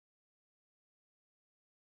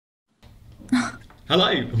Hello,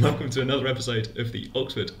 and welcome to another episode of the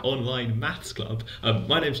Oxford Online Maths Club.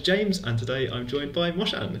 My name's James, and today I'm joined by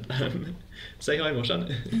Mochan. Say hi,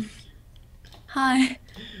 Mochan. Hi.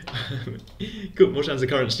 Cool, Mochan's a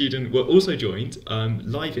current student. We're also joined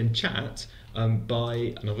live in chat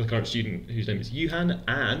by another current student whose name is Yuhan,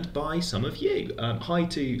 and by some of you. Hi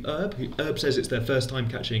to Herb. Herb says it's their first time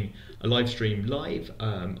catching a live stream live.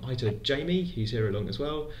 Hi to Jamie, who's here along as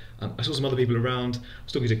well. I saw some other people around. I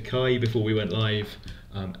was talking to Kai before we went live.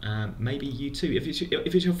 And maybe you too. If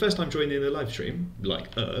it's your first time joining the live stream,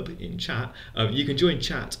 like Herb in chat, you can join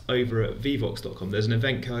chat over at vvox.com. There's an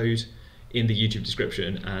event code in the YouTube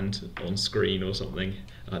description and on screen or something.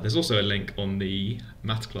 There's also a link on the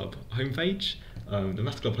Math Club homepage. The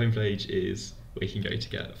Math Club homepage is where you can go to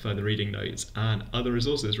get further reading notes and other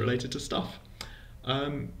resources related to stuff.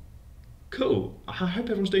 Cool. I hope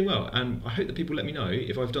everyone's doing well, and I hope that people let me know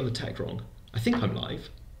if I've done the tech wrong. I think I'm live.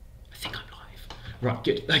 Right,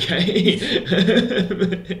 good. Okay.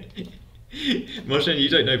 Mochan, you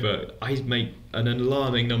don't know, but I make an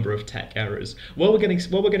alarming number of tech errors. While we're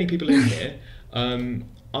getting people in here,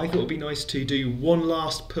 I thought it'd be nice to do one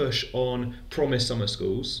last push on Promise Summer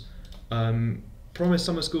Schools. Promise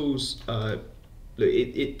Summer Schools,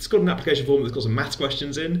 it's got an application form that's got some maths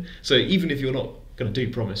questions in. So even if you're not going to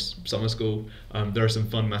do Promise Summer School, there are some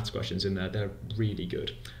fun maths questions in there. They're really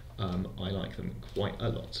good. I like them quite a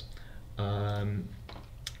lot.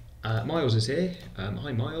 Miles is here.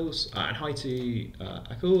 Hi Miles, and hi to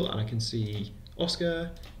Akul, and I can see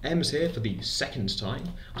Oscar. M's here for the second time.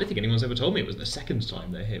 I don't think anyone's ever told me it was the second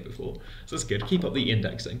time they're here before, so that's good. Keep up the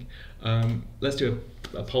indexing. Let's do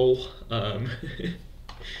a poll.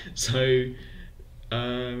 Somebody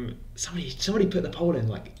put the poll in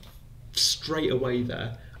like straight away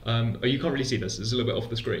there. Oh, you can't really see this. It's a little bit off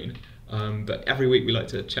the screen. But every week we like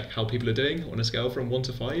to check how people are doing on a scale from 1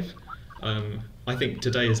 to 5. I think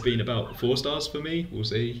today has been about 4 stars for me. We'll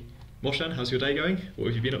see. Mochan, how's your day going? What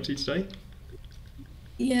have you been up to today?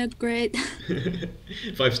 Yeah, great.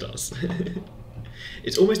 5 stars.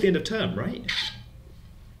 It's almost the end of term, right?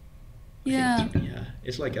 Yeah. Yeah.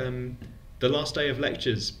 It's like the last day of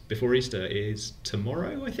lectures before Easter is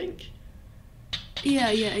tomorrow, I think. Yeah,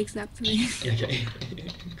 exactly. Okay.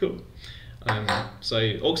 Cool. So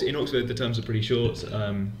in Oxford the terms are pretty short.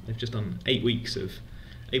 They've just done 8 weeks of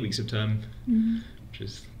term, which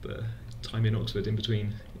is the time in Oxford in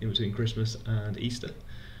between Christmas and Easter,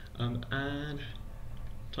 and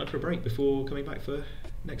time for a break before coming back for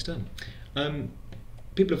next term.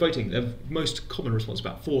 People are voting. The most common response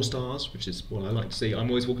about 4 stars, which is what I like to see. I'm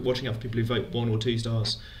always watching out for people who vote 1 or 2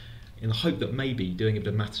 stars, in the hope that maybe doing a bit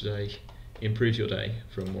of math today improves your day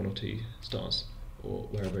from 1 or 2 stars, or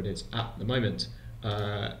wherever it is at the moment.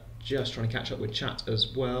 Just trying to catch up with chat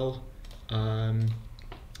as well.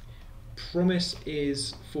 Promise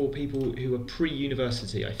is for people who are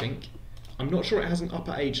pre-university, I think. I'm not sure it has an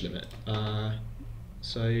upper age limit.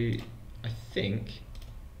 So I think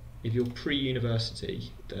if you're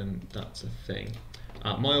pre-university, then that's a thing.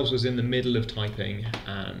 Miles was in the middle of typing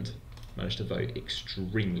and managed to vote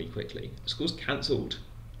extremely quickly. School's cancelled.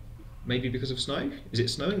 Maybe because of snow? Is it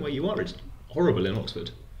snowing where you are? It's horrible in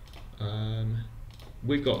Oxford.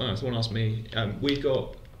 We've got, someone asked me,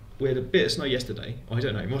 we had a bit of snow yesterday. I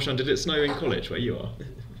don't know. Mochan, did it snow in college where you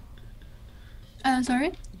are?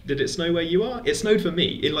 Sorry? Did it snow where you are? It snowed for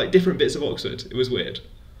me in like different bits of Oxford. It was weird.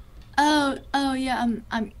 Oh, yeah.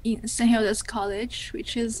 I'm in St. Hilda's College,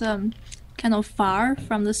 which is kind of far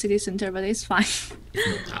from the city center, but it's fine. It's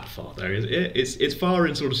not that far though, is it? It's far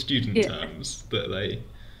in sort of student terms that they.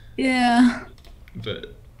 Yeah.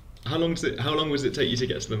 But how long does it take you to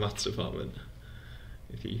get to the maths department?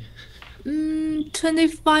 If you.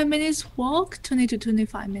 25 minutes walk, 20 to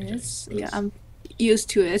 25 minutes. Okay, yeah, I'm used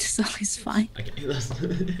to it, so it's fine.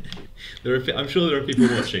 Okay, I'm sure there are people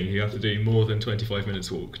watching who have to do more than 25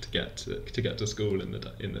 minutes walk to get to school in the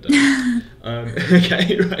day.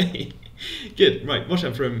 Okay, right, good. Right,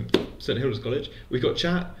 Mochan from St Hilda's College. We've got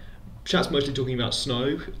chat. Chat's mostly talking about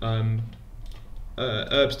snow.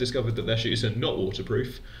 Herb's discovered that their shoes are not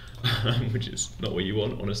waterproof, which is not what you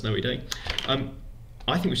want on a snowy day.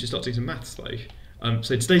 I think we should start doing some maths though.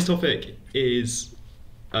 So today's topic is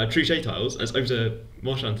Truchet tiles. It's over to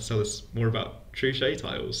Mochan to tell us more about Truchet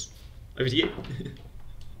tiles. Over to you.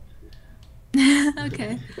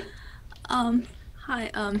 Okay.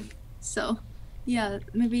 Hi. So, yeah,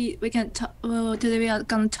 maybe we can talk. Well, today we are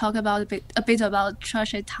gonna talk about a bit about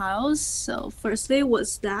Truchet tiles. So, firstly,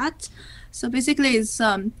 what's that? So basically, it's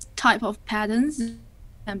type of patterns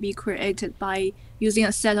can be created by using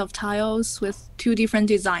a set of tiles with 2 different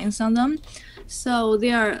designs on them. So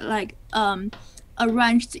they are like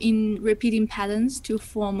arranged in repeating patterns to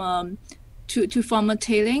form to form a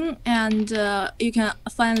tailing, and you can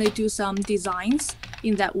finally do some designs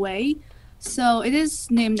in that way. So it is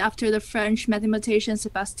named after the French mathematician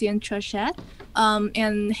Sébastien Truchet,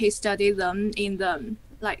 and he studied them in the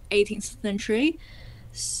 18th century.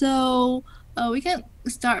 So we can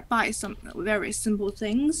start by some very simple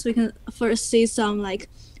things. We can first see some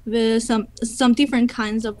some different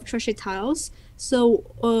kinds of Truchet tiles. So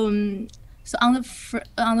so on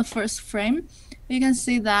the first frame, you can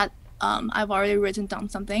see that I've already written down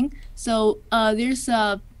something. So there's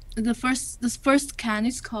this first can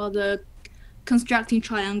is called the constructing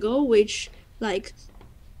triangle, which in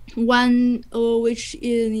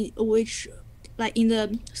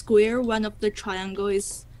the square, one of the triangle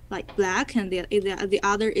is black and the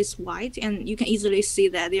other is white, and you can easily see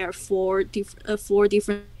that there are four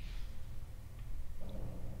different.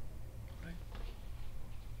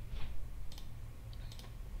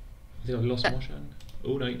 I think I've lost Mochan.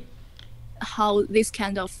 Oh no. How this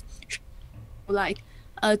kind of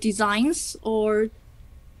designs, or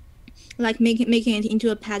making it into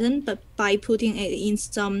a pattern, but by putting it in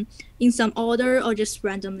some order or just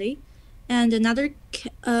randomly. And another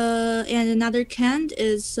kind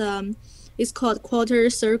is called quarter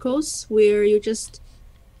circles, where you just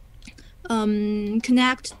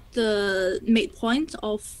connect the midpoint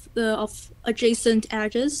of adjacent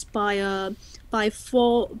edges by a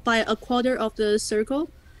quarter of the circle.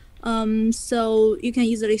 So you can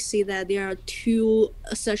easily see that there are two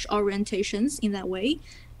such orientations in that way.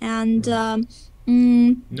 And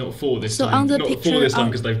not four this so time. on the not picture, four this time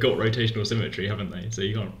because they've got rotational symmetry, haven't they? So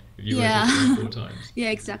you can't. If you rotate them 4 times.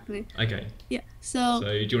 Yeah, exactly. Okay. Yeah. So do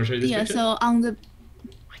you want to show this picture? So on the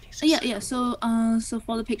so so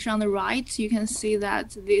for the picture on the right, you can see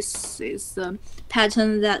that this is the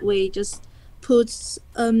pattern that we just put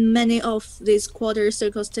many of these quarter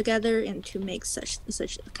circles together and to make such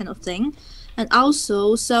kind of thing. And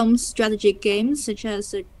also some strategy games such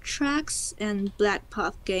as the Tracks and Black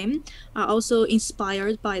Path game are also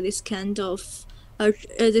inspired by this kind of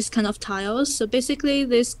tiles. So basically,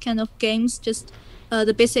 this kind of games, just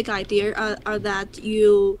the basic idea are that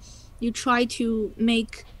you try to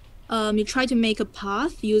make a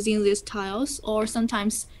path using these tiles, or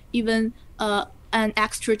sometimes even an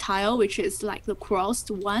extra tile, which is like the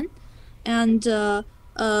crossed one, and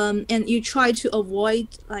you try to avoid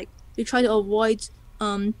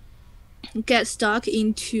get stuck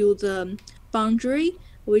into the boundary,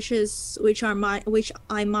 which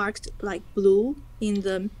I marked blue in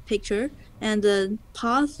the picture, and the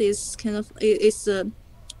path is a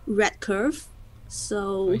red curve.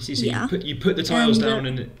 So so yeah, you put the tiles down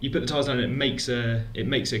and it makes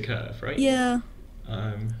a curve, right? Yeah.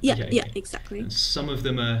 Okay. Yeah, exactly. And some of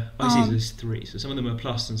them are. I see. There's 3. So some of them are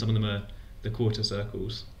plus, and some of them are the quarter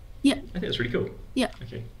circles. Yeah. I think that's really cool. Yeah.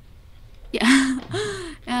 Okay. Yeah.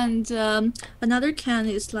 And another can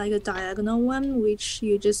is like a diagonal one, which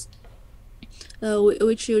you just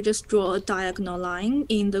draw a diagonal line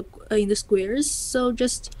in the squares. So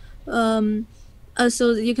just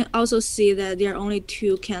so you can also see that there are only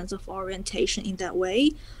 2 kinds of orientation in that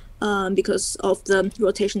way, because of the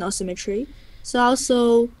rotational symmetry. So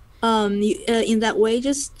also in that way,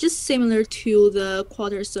 just similar to the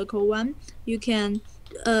quarter circle one, you can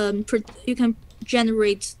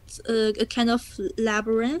generate a kind of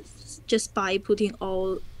labyrinth just by putting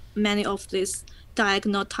many of these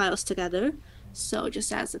diagonal tiles together. So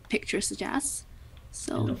just as the picture suggests.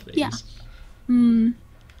 So I love these. yeah.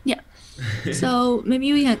 Yeah. So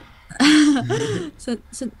maybe we can so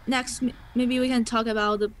next maybe we can talk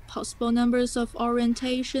about the possible numbers of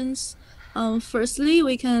orientations. Firstly,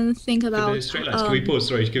 we can think about straight lines. Can we pause?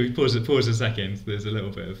 Sorry, can we pause a second? There's a little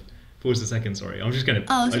bit of pause a second. Sorry, I'm just gonna.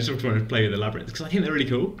 I just want to play with the labyrinth because I think they're really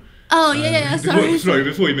cool. Oh yeah. Sorry.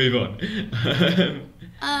 Before we move on.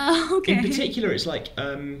 Okay. In particular, it's like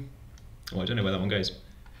I don't know where that one goes.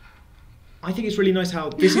 I think it's really nice how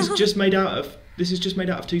this is just made out of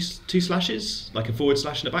two slashes, like a forward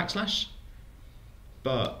slash and a backslash.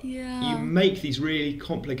 But you make these really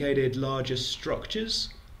complicated, larger structures.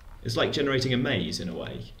 It's like generating a maze in a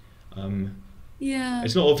way.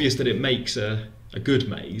 It's not obvious that it makes a good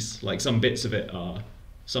maze. Like some bits of it are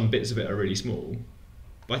really small.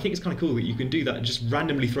 But I think it's kind of cool that you can do that and just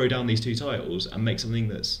randomly throw down these 2 tiles and make something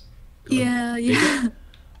that's bigger.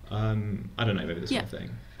 I don't know, maybe this kind of thing.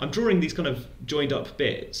 I'm drawing these kind of joined up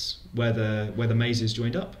bits where the maze is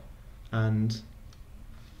joined up, and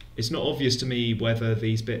it's not obvious to me whether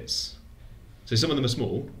these bits. So some of them are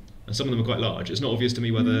small and some of them are quite large. It's not obvious to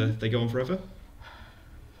me whether they go on forever.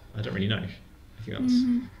 I don't really know. I think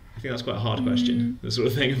I think that's quite a hard question. The sort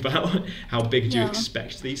of thing about how big do you Yeah.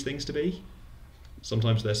 expect these things to be?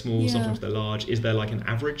 Sometimes they're small, Yeah. sometimes they're large. Is there like an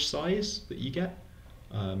average size that you get?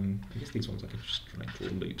 I guess these ones I could just try and draw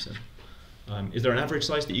loops in. Is there an average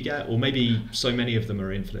size that you get, or maybe so many of them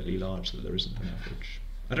are infinitely large that there isn't an average?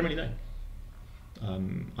 I don't really know.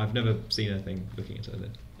 I've never seen anything looking at the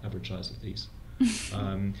average size of these.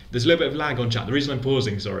 There's a little bit of lag on chat. The reason I'm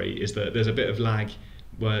pausing, sorry, is that there's a bit of lag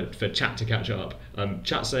for chat to catch up.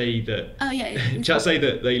 Chat say that chat say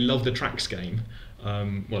that they love the tracks game.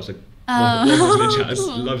 One person in chat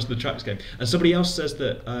loves the tracks game, and somebody else says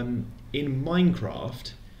that in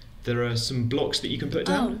Minecraft there are some blocks that you can put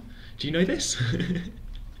down. Do you know this?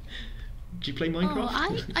 Do you play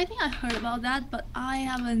Minecraft? I think I heard about that, but I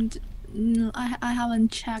haven't. No, I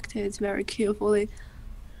haven't checked it very carefully.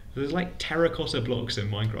 There's like terracotta blocks in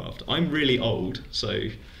Minecraft. I'm really old, so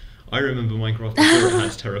I remember Minecraft before it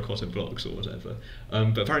had terracotta blocks or whatever.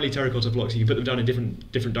 But apparently terracotta blocks, you can put them down in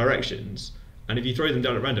different directions, and if you throw them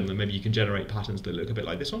down at random, then maybe you can generate patterns that look a bit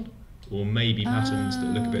like this one, or maybe patterns that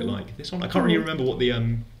look a bit like this one. I can't really remember what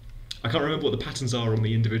the patterns are on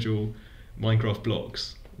the individual Minecraft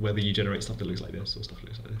blocks. Whether you generate stuff that looks like this or stuff that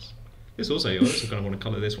looks like this. I also kind of want to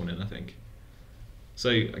colour this one in, I think. So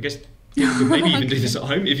I guess you could maybe even do this at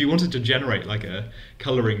home. If you wanted to generate like a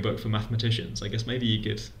colouring book for mathematicians, I guess maybe you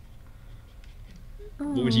could...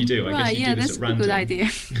 What would you do? I guess you do this at random.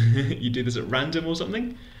 That's a good idea. You do this at random or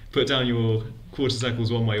something? Put down your quarter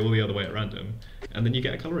circles one way or the other way at random, and then you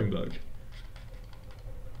get a colouring book.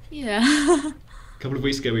 Yeah. A couple of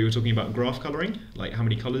weeks ago we were talking about graph colouring, like how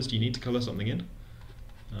many colours do you need to colour something in?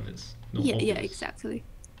 And it's not obvious. Yeah, exactly.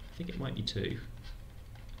 I think it might be 2.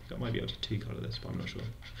 I might be able to 2 colour this, but I'm not sure.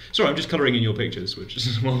 Sorry, I'm just colouring in your pictures, which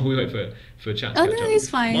is while we wait for chat to catch up. It's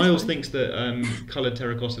fine. Miles thinks that coloured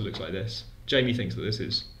terracotta looks like this. Jamie thinks that this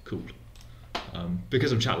is cool.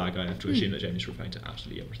 Because of chat lag, I have to assume that Jamie's referring to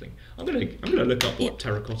absolutely everything. I'm gonna look up what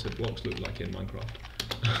terracotta blocks look like in Minecraft.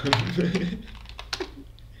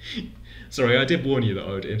 Sorry, I did warn you that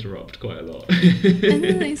I would interrupt quite a lot.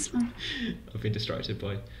 It's fine. I've been distracted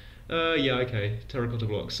by... yeah, okay, terracotta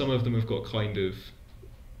blocks. Some of them have got kind of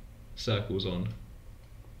circles on.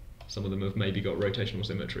 Some of them have maybe got rotational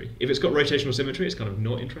symmetry. If it's got rotational symmetry, it's kind of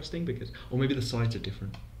not interesting because... Or maybe the sides are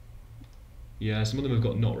different. Yeah, some of them have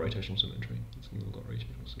got not rotational symmetry. Some of them have got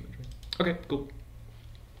rotational symmetry. Okay, cool.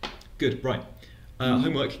 Good, right.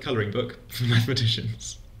 Homework colouring book for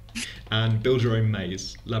mathematicians. And build your own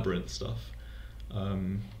maze, labyrinth stuff. I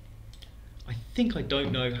think I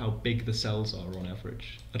don't know how big the cells are on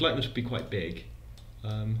average. I'd like them to be quite big.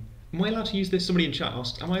 Am I allowed to use this? Somebody in chat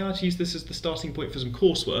asked, am I allowed to use this as the starting point for some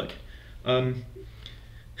coursework? What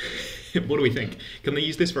do we think? Can they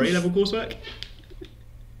use this for A-level coursework?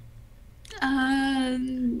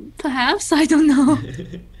 Perhaps, I don't know.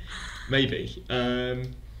 Maybe.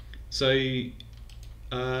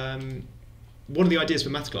 One of the ideas for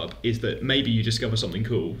Math Club is that maybe you discover something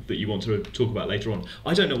cool that you want to talk about later on.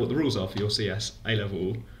 I don't know what the rules are for your CS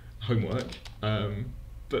A-level homework,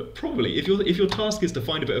 but probably if your task is to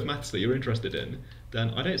find a bit of maths that you're interested in,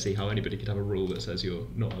 then I don't see how anybody could have a rule that says you're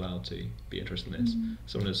not allowed to be interested in this.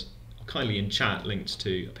 Someone has kindly in chat linked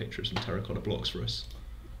to a picture of some terracotta blocks for us.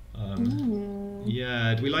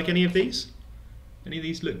 Yeah, do we like any of these? Any of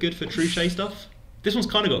these look good for Truchet stuff? This one's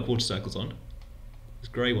kind of got quarter circles on. This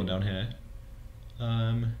grey one down here.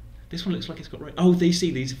 This one looks like it's got right. Oh, they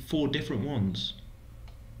see these 4 different ones.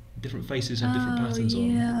 Different faces have different patterns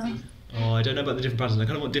on. Oh, I don't know about the different patterns. I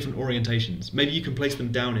kind of want different orientations. Maybe you can place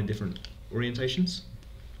them down in different orientations.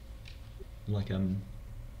 Like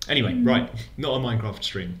Anyway, right. Not a Minecraft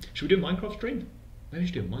stream. Should we do a Minecraft stream? Maybe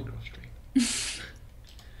we should do a Minecraft stream.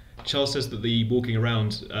 Charles says that the walking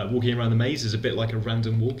around the maze is a bit like a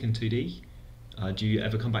random walk in 2D. Do you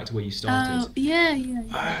ever come back to where you started? Yeah.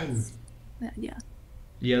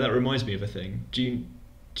 Yeah, that reminds me of a thing. Do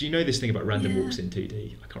you know this thing about random walks in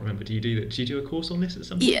 2D? I can't remember. Do you do that? Do you do a course on this at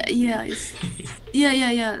some point?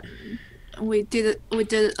 Yeah. We did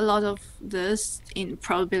a lot of this in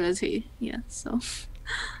probability. Yeah, so.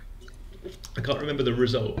 I can't remember the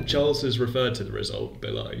result. Charles has referred to the result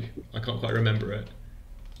below. I can't quite remember it.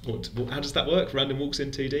 How does that work? Random walks in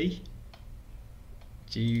 2D?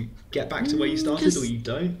 Do you get back to where you started, or you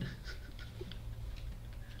don't?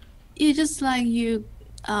 You just like you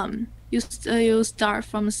start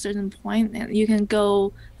from a certain point, and you can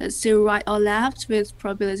go, let's say, right or left with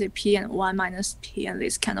probability p and 1 minus p and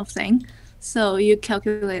this kind of thing. So you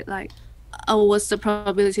calculate like, what's the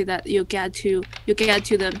probability that you get to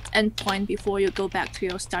the end point before you go back to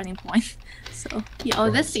your starting point. So yeah,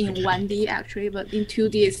 that's in 1D actually, but in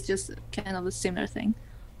 2D it's just kind of a similar thing.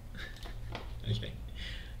 Okay.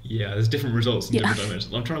 Yeah, there's different results in Yeah. different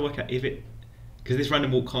dimensions. I'm trying to work out if it, because this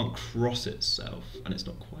random walk can't cross itself, and it's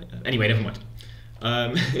not quite. Anyway, never mind.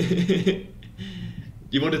 I think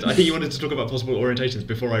you wanted to talk about possible orientations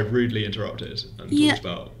before I rudely interrupted and Yeah. talked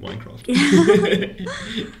about Minecraft.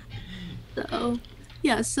 So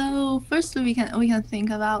yeah, so firstly we can think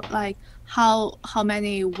about like how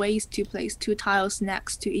many ways to place two tiles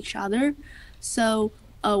next to each other. So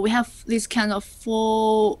we have this kind of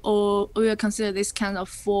four, or we will consider this kind of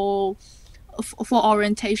four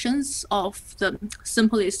orientations of the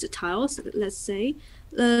simplest tiles, let's say.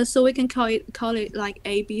 So we can call it like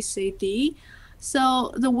A, B, C, D.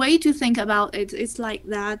 So the way to think about it is like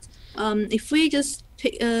that. If we just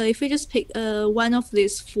pick one of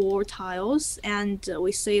these four tiles, and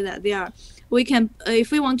we say that we can,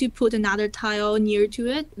 if we want to put another tile near to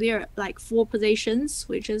it, there are like four positions,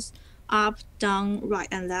 which is up, down, right,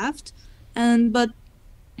 and left. And but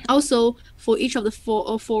also for each of the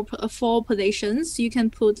four positions, you can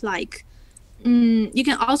put like you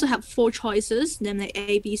can also have four choices, namely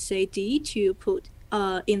A, B, C, D, to put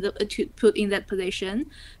in that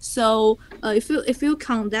position. So if you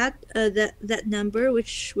count that number,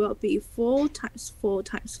 which will be 4 times 4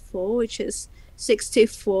 times 4, which is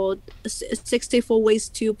 64 ways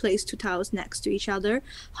to place two tiles next to each other.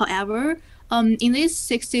 However, in these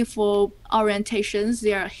 64 orientations,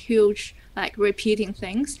 there are huge like repeating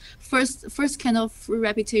things. First kind of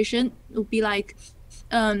repetition would be like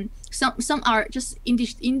some are just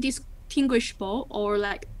indistinguishable, or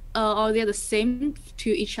like or they're the same to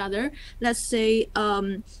each other. Let's say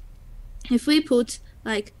if we put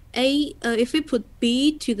like if we put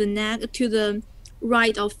B to the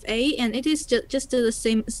right of A, and it is just the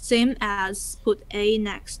same as put A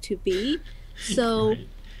next to B. So Right.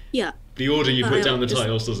 yeah. The order you put down the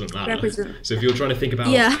tiles doesn't matter. Represent. So if you're trying to think about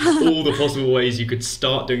all the possible ways you could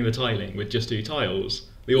start doing the tiling with just two tiles,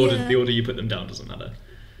 the order you put them down doesn't matter.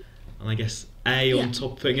 And I guess A on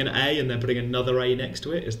top, putting an A and then putting another A next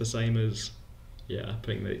to it is the same as,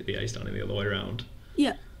 putting the A's down in the other way around.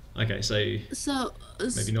 Yeah. Okay, so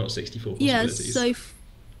maybe not 64 possibilities.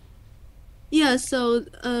 So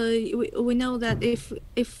we know that if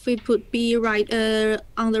we put B right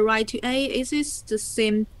on the right to A, it is the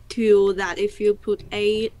same to that if you put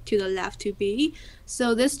A to the left to B.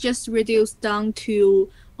 So this just reduced down to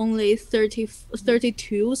only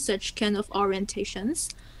 32 such kind of orientations.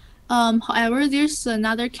 However, there's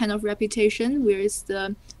another kind of repetition, where is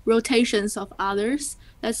the rotations of others.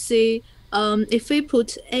 Let's say if we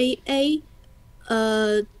put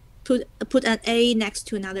put an A next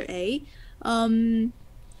to another A,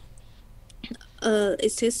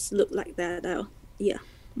 it just look like that. Yeah,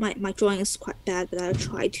 my drawing is quite bad, but I'll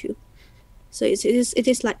try to. So it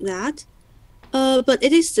is like that. But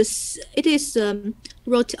it is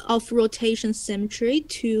of rotation symmetry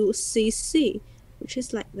to CC, which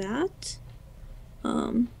is like that.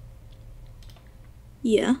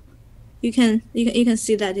 Yeah, you can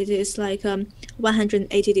see that it is like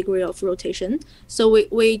 180 degree of rotation. So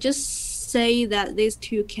we just say that these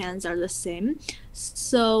two cans are the same.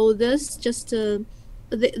 So this just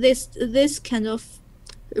this kind of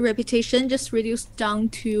repetition just reduced down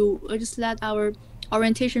to, or just let our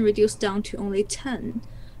orientation reduce down to only 10.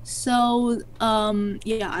 So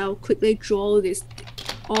I'll quickly draw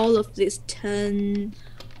all of these 10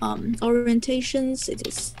 orientations. It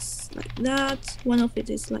is like that. One of it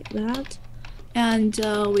is like that, and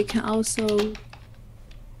we can also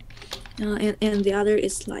and the other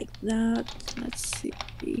is like that. Let's see.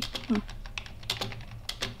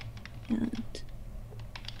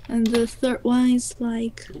 And the third one is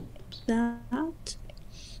like that.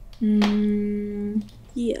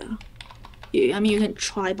 Yeah. I mean, you can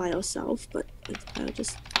try by yourself, but I'll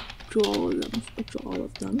just draw all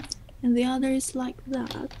of them. And the other is like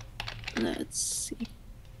that. Let's see.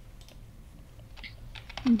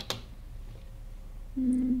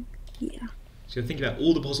 Yeah. So you're thinking about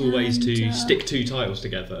all the possible ways to stick two tiles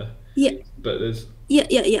together. Yeah. But there's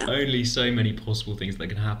only so many possible things that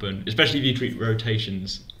can happen, especially if you treat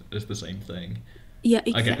rotations as the same thing. Yeah,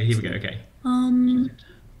 exactly. Okay, here we go, okay.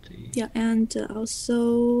 Yeah, and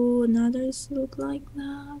also another's look like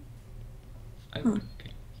that. Okay.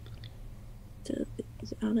 The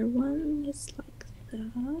other one is like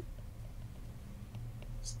that.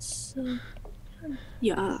 So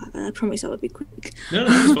yeah, I promise I will be quick. No,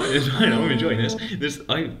 it's fine. I'm enjoying this.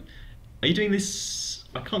 Are you doing this?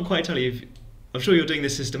 I can't quite tell you. I'm sure you're doing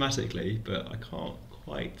this systematically, but I can't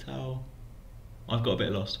quite tell. I've got a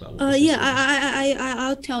bit lost about what this is.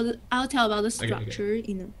 I'll tell about the structure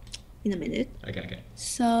in a minute. Okay.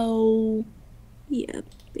 So yeah,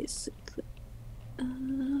 basically,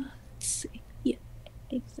 let's see. Yeah.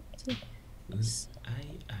 exactly. There's AA.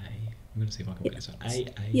 I'm going to see if I can work this out.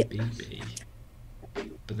 Yeah. AABB.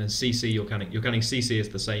 But then CC, you're counting CC as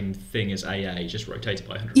the same thing as AA, just rotated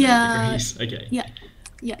by 180 degrees. Okay.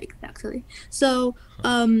 Yeah, exactly. So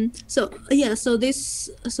so this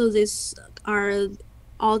are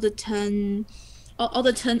all the 10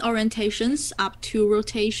 orientations up to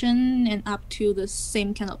rotation and up to the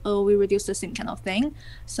same kind of we reduce the same kind of thing.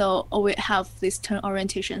 So we have these 10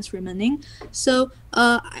 orientations remaining. So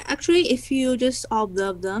actually, if you just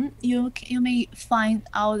observe them, you may find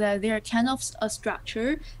out that they're kind of a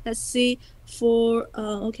structure. Let's see for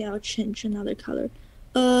okay, I'll change another color.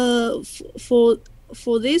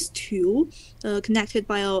 For these two connected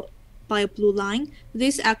by a blue line,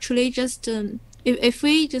 this actually just if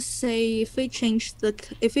we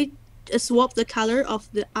swap the color of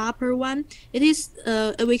the upper one, it is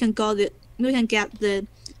we can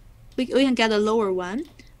get a lower one.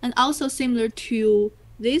 And also similar to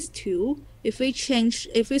these two, if we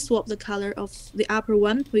swap the color of the upper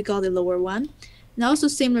one, we got the lower one. And also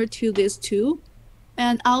similar to these two,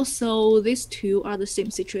 and also these two are the same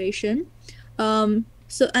situation. And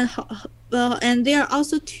there are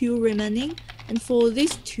also two remaining, and for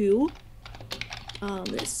these two,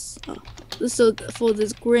 so for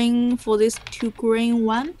this two green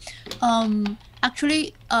one,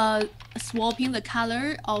 actually swapping the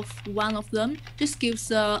color of one of them just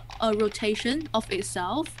gives a rotation of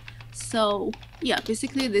itself. So yeah,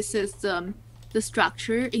 basically this is the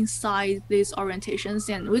structure inside these orientations,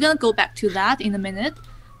 and we're gonna go back to that in a minute.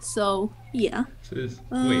 So yeah. So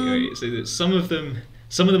wait. So some of them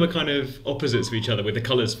are kind of opposites of each other with the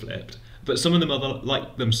colours flipped, but some of them are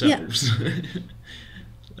like themselves. Yeah.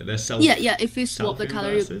 Like they're self. Yeah. If you swap the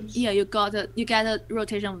color, you get a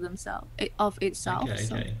rotation of itself. Okay.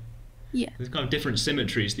 So, yeah. There's kind of different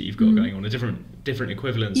symmetries that you've got going on, different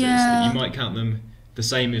equivalences. That you might count them the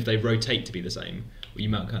same if they rotate to be the same, or you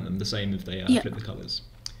might count them the same if they flip the colours.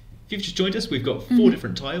 If you've just joined us, we've got four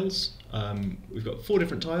different tiles.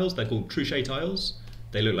 They're called Truchet tiles.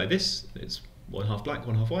 They look like this. It's one half black,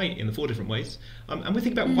 one half white in the four different ways. And we're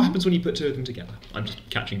thinking about what happens when you put two of them together. I'm just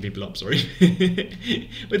catching people up, sorry. We're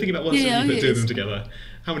thinking about what happens when you put two of them together.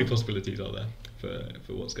 How many possibilities are there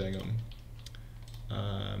for what's going on?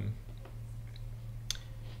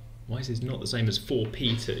 Why is this not the same as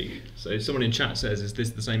 4p2? So someone in chat says, is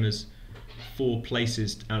this the same as 4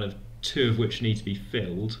 places out of 2 of which need to be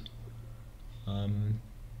filled?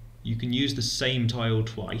 You can use the same tile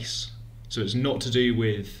twice, so it's not to do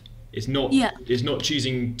with it's not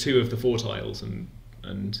choosing 2 of the 4 tiles and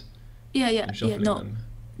shuffling them.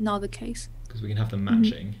 Not the case, because we can have them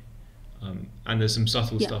matching. And there's some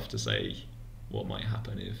subtle stuff to say what might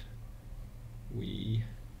happen if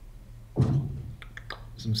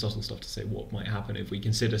we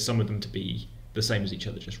consider some of them to be the same as each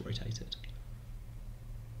other, just rotated.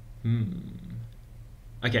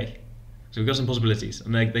 Okay, so we've got some possibilities,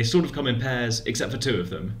 and they sort of come in pairs, except for 2 of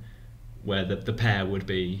them, where the pair would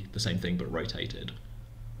be the same thing but rotated.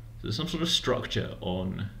 So there's some sort of structure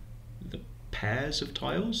on the pairs of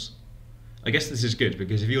tiles. I guess this is good,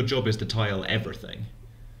 because if your job is to tile everything,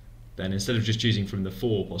 then instead of just choosing from the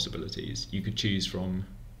 4 possibilities, you could choose from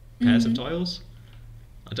pairs of tiles.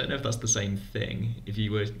 I don't know if that's the same thing. If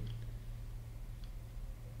you were...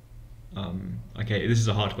 okay, this is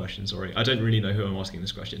a hard question, sorry. I don't really know who I'm asking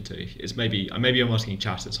this question to. It's maybe I'm asking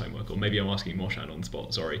chat as homework, or maybe I'm asking Mochan on the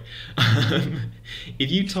spot, sorry.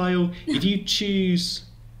 If you choose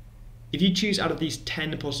out of these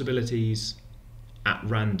 10 possibilities at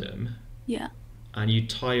random, and you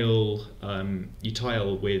tile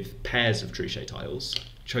with pairs of Truchet tiles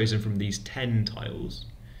chosen from these 10 tiles,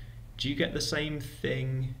 do you get the same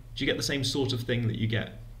thing? Do you get the same sort of thing that you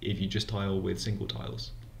get if you just tile with single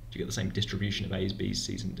tiles? Do you get the same distribution of A's, B's,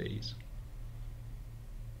 C's and D's?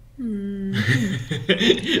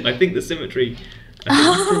 I think the symmetry,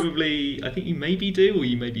 I think you maybe do, or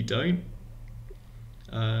you maybe don't.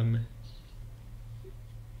 Can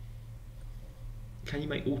you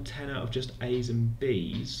make all 10 out of just A's and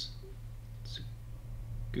B's? It's a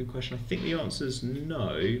good question. I think the answer is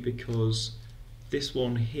no, because this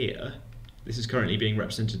one here, this is currently being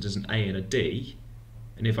represented as an A and a D,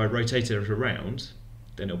 and if I rotate it around,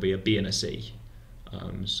 then it'll be a B and a C.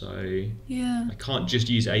 So I can't just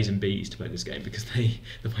use A's and B's to play this game, because the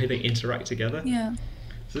way they interact together. So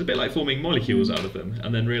it's a bit like forming molecules out of them,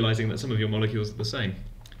 and then realising that some of your molecules are the same.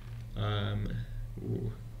 How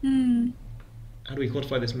do we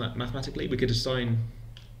quantify this mathematically? We could assign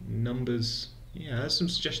numbers. Yeah, there's some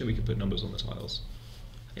suggestion we could put numbers on the tiles.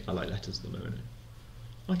 I think I like letters at the moment.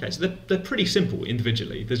 Okay, so they're pretty simple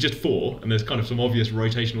individually. There's just 4, and there's kind of some obvious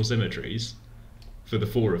rotational symmetries. for the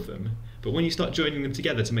 4 of them. But when you start joining them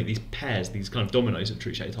together to make these pairs, these kind of dominoes of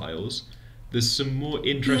Truchet tiles, there's some more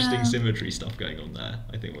interesting symmetry stuff going on there.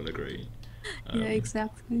 I think we'll agree. Yeah,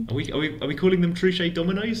 exactly. Are we calling them Truchet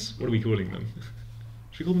dominoes? What are we calling them?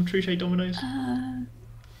 Should we call them Truchet dominoes? I'm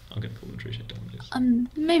going to call them Truchet dominoes.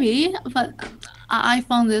 Maybe, but I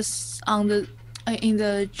found this on the in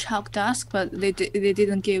the chalk desk, but they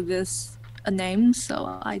didn't give this a name,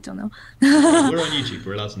 so I don't know. We're on YouTube.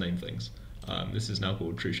 We're allowed to name things. This is now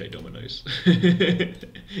called Truchet dominoes.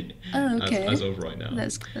 Oh, okay. As of right now.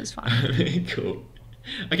 That's fine. Cool.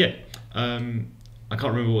 Okay. I can't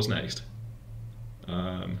remember what's next.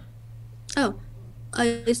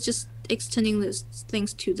 It's just extending these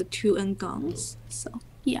things to the 2 end guns. So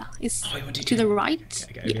yeah, it's to the right.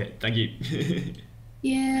 Okay. Thank you.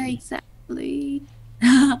 Yeah, exactly.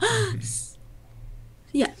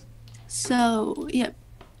 Yeah. So yeah.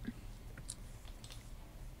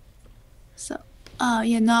 So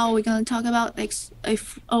now we're gonna talk about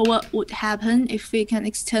what would happen if we can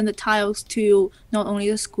extend the tiles to not only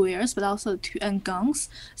the squares but also the 2 end guns.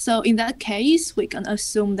 So in that case, we can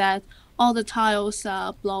assume that all the tiles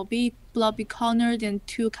are blobby cornered and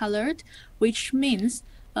 2 colored, which means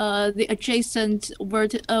the adjacent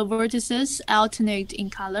vertices alternate in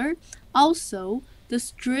color. Also, the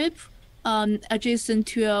strip adjacent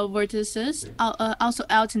to vertices also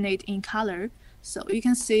alternate in color. So you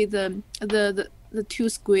can see the 2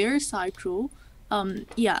 squares are true.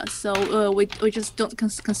 So we just don't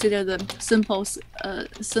consider the simple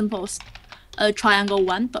triangle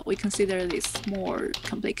one, but we consider this more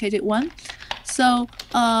complicated one. So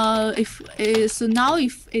if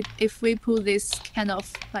we put this kind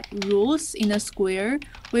of like rules in a square,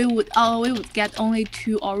 we would get only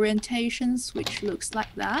 2 orientations, which looks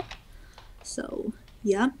like that. So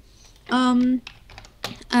yeah. But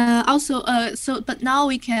now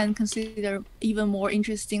we can consider even more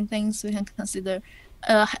interesting things. We can consider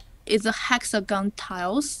is a hexagon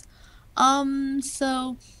tiles.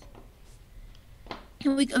 So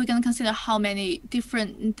we can consider how many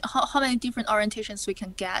different orientations we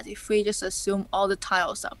can get if we just assume all the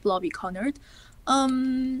tiles are blobby cornered.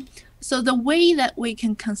 So the way that we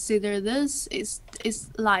can consider this is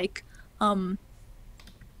like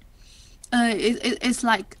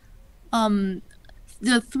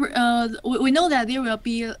we know that there will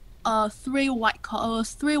be 3 white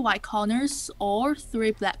corners or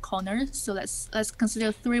 3 black corners. So let's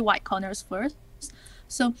consider 3 white corners first.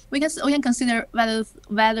 So we can consider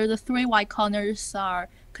whether the 3 white corners are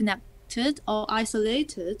connected or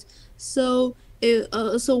isolated. So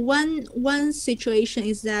one situation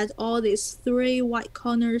is that all these 3 white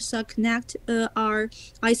corners are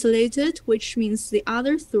isolated, which means the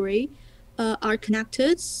other 3 are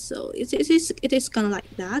connected. So it is kind of like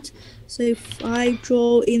that. So if I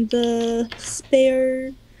draw in the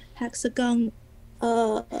spare hexagon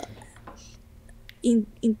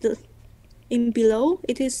in below,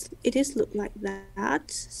 it is look like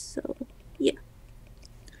that. So yeah.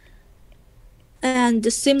 And the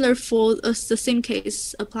same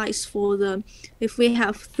case applies for if we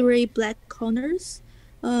have 3 black corners.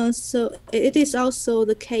 So it is also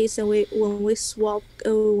the case when we swap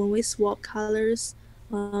colors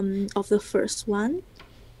of the first one.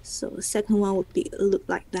 So the second one would look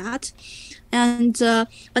like that. And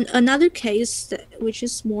another case which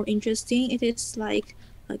is more interesting, it is like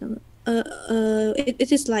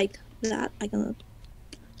it is like that. I'm gonna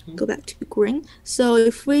go back to green. So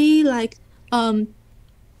if we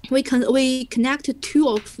we connect 2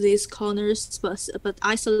 of these corners but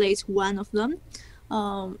isolate one of them,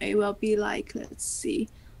 it will be like, let's see,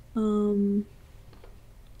 it'll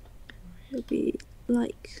be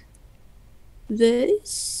like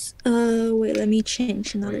this. Wait, let me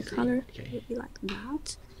change another color. Okay. It'll be like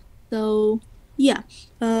that. So yeah,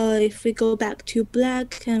 if we go back to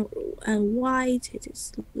black and white, it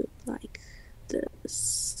is look like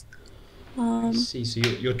this. I see. So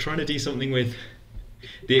you're trying to do something with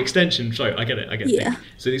the extension. Sorry, I get it. Yeah.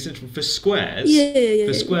 So the extension for squares.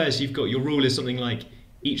 For squares, you've got your rule is something like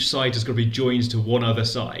each side has got to be joined to one other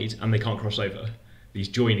side, and they can't cross over. These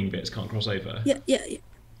joining bits can't cross over. Yeah.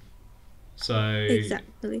 So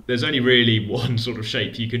exactly. There's only really one sort of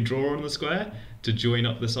shape you can draw on the square to join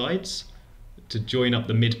up the sides, to join up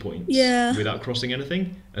the midpoints without crossing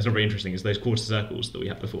anything. That's not very interesting. It's those quarter circles that we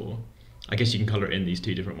had before. I guess you can colour it in these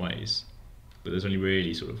 2 different ways, but there's only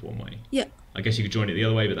really sort of one way. Yeah. I guess you could join it the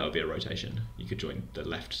other way, but that would be a rotation. You could join the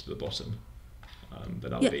left to the bottom, but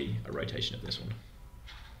that would be a rotation of this one.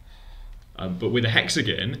 But with a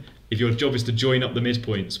hexagon, if your job is to join up the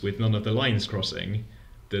midpoints with none of the lines crossing,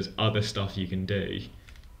 there's other stuff you can do.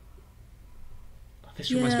 I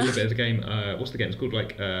This reminds me a little bit of the game. What's the game? It's called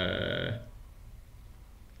like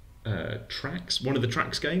Tracks. One of the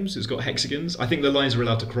Tracks games. It's got hexagons. I think the lines are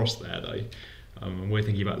allowed to cross there though. And we're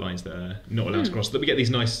thinking about lines that are not allowed to cross. That we get these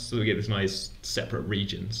nice, so we get this nice separate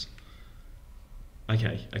regions.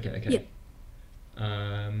 Okay. Yeah.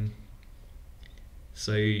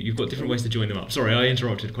 So you've got different ways to join them up. Sorry, I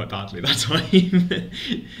interrupted quite badly that time.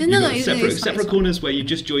 No, separate corners where you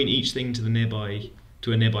just join each thing to a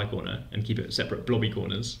nearby corner and keep it separate blobby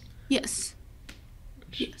corners. Yes.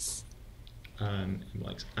 Yes. And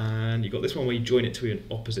you've got this one where you join it to an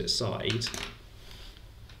opposite side.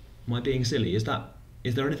 Am I being silly? Is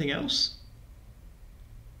there anything else?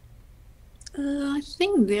 I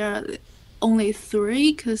think there are only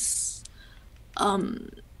 3 because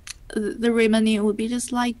the remaining would be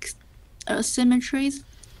just like symmetries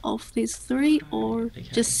of these 3 or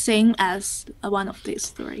just same as one of these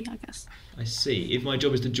 3, I guess. I see. If my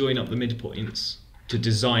job is to join up the midpoints to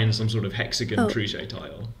design some sort of hexagon Truchet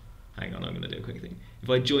tile. Hang on, I'm going to do a quick thing. If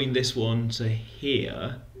I join this one to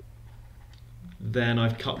here, then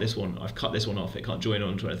I've cut this one off. It can't join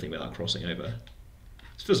onto anything without crossing over.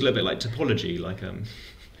 This feels a little bit like topology, like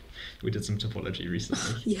we did some topology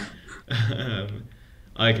recently. Yeah.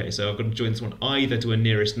 Okay, so I've got to join this one either to a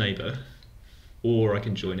nearest neighbour, or I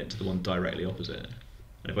can join it to the one directly opposite.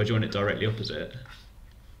 And if I join it directly opposite,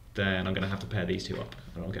 then I'm going to have to pair these 2 up,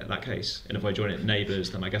 and I'll get that case. And if I join it neighbours,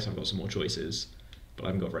 then I guess I've got some more choices, but I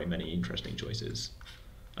haven't got very many interesting choices.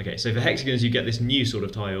 Okay, so for hexagons you get this new sort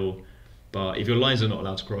of tile, but if your lines are not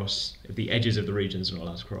allowed to cross, if the edges of the regions are not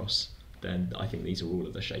allowed to cross, then I think these are all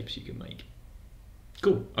of the shapes you can make.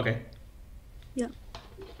 Cool, okay. Yeah.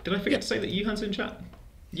 Did I forget to say that Yuhan's in chat?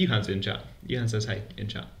 Yuhan's in chat. Yuhan says hey in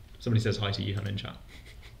chat. Somebody says hi to Yuhan in chat.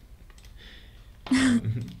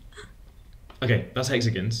 Okay, that's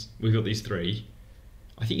hexagons. We've got these 3.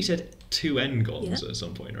 I think you said 2 n-gons at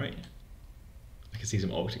some point, right? I can see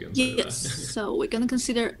some octagons over there. Yes, so we're going to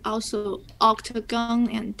consider also octagon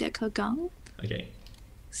and decagon. Okay.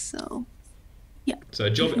 So, yeah. So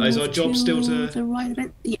is our job still to... The right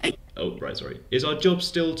bit. Yeah. Oh, right, sorry. Is our job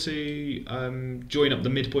still to join up the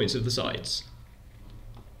midpoints of the sides?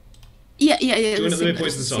 Yeah. Join up the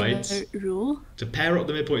midpoints of the sides. Rule. To pair up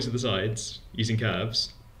the midpoints of the sides using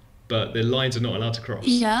curves, but the lines are not allowed to cross.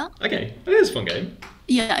 Yeah. Okay, that is a fun game.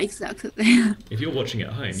 Yeah, exactly. If you're watching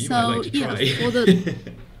at home, you might like to try. For the...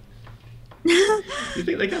 You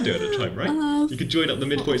think they can do it at home, right? You could join up the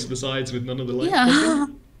midpoints of the sides with none of the lines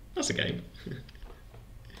crossing. That's a game.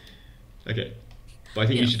 Okay, but I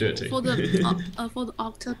think you should do it too. For the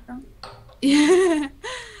octagon. Yeah.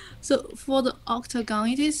 So for the octagon,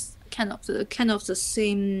 it is kind of the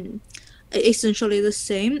same, essentially the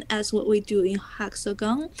same as what we do in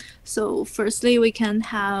hexagon. So firstly, we can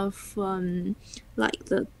have like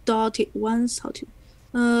the dotted ones.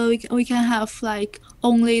 We can have like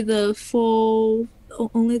only the 4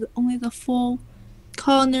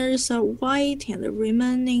 corners are white and the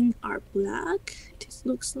remaining are black. It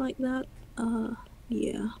looks like that.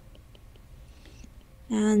 Yeah.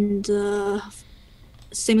 And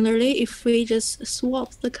similarly, if we just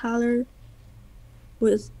swap the color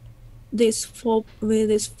with these 4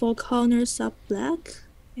 corners are black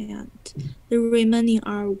and the remaining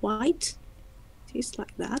are white, it's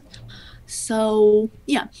like that. So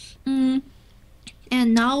yeah, and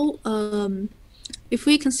now if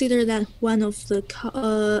we consider that one of the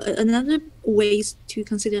another ways to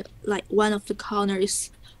consider like one of the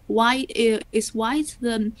corners white is white,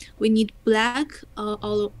 then we need black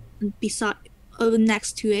all beside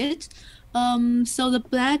next to it. So the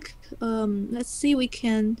black, let's see, we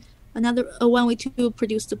can another one way to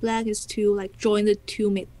produce the black is to like join the 2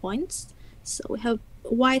 midpoints. So we have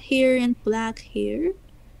white here and black here,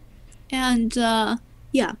 and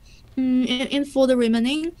yeah, and for the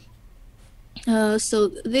remaining, so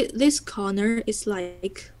this corner is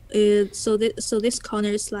like so this corner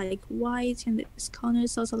is like white and this corner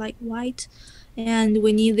is also like white, and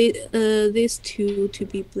we need these 2 to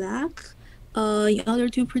be black. In order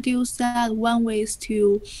to produce that, one way is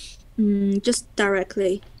to just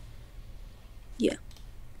directly,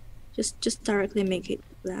 just directly make it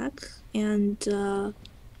black, and the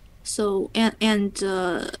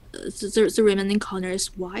remaining corner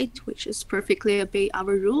is white, which is perfectly obey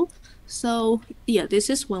our rule. So yeah, this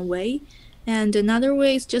is one way, and another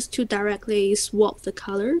way is just to directly swap the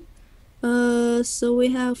color. So we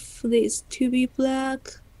have this to be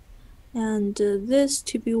black, and this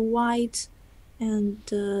to be white, and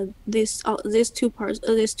these 2 parts,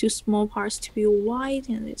 these 2 small parts to be white,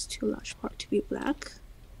 and these 2 large parts to be black.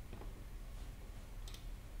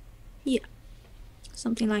 Yeah,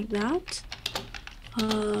 something like that.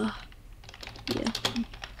 Yeah.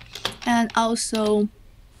 And also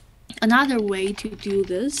another way to do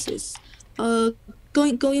this is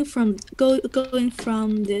going from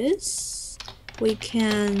this, we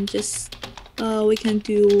can just we can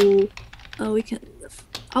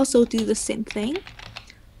also do the same thing.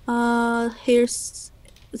 Here's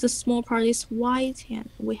the small part is white and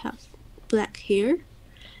we have black here.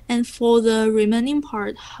 And for the remaining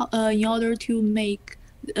part, in order to make,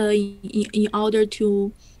 in order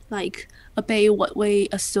to like obey what we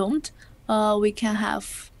assumed, we can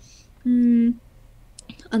have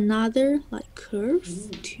another like curve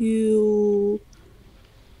to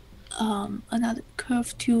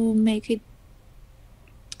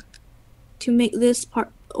make this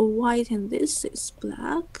part white and this is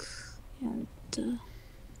black. And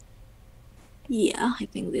yeah, I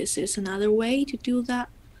think this is another way to do that.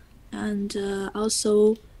 And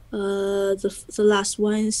also the last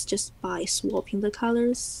one is just by swapping the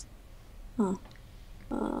colors.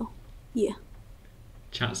 Yeah.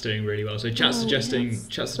 Chat's doing really well. So chat's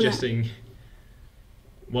suggesting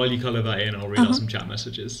while you colour that in, I'll read out some chat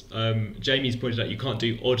messages. Jamie's pointed out you can't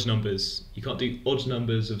do odd numbers. You can't do odd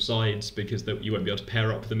numbers of sides because you won't be able to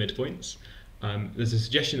pair up the midpoints. There's a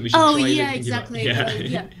suggestion that we should try yeah, exactly.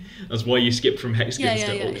 Yeah. That's why you skipped from hexagons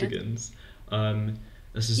to octagons.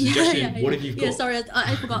 There's a suggestion. What if you've got? Yeah, sorry,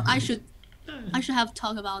 I forgot. I should have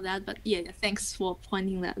talked about that, but yeah, thanks for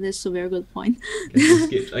pointing that. This is a very good point.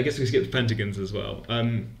 I guess we skipped pentagons as well,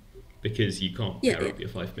 because you can't pair up your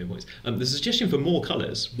 5 midpoints. There's a suggestion for more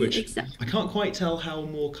colours, which exactly. I can't quite tell how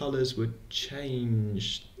more colours would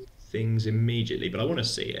change things immediately, but I want to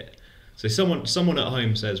see it. So someone at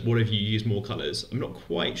home says, what if you use more colours? I'm not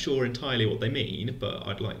quite sure entirely what they mean, but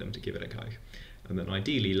I'd like them to give it a go. And then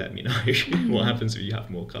ideally let me know what happens if you have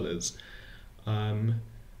more colours.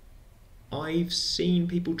 I've seen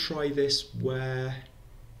people try this where,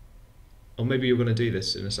 or maybe you're going to do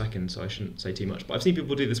this in a second, so I shouldn't say too much, but I've seen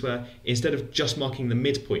people do this where instead of just marking the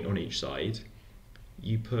midpoint on each side,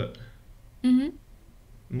 you put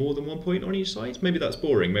more than 1 point on each side. Maybe that's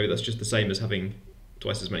boring, maybe that's just the same as having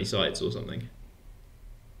twice as many sides or something.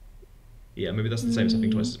 Yeah, maybe that's the same as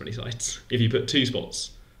having twice as many sides. If you put 2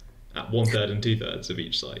 spots at 1/3 and 2/3 of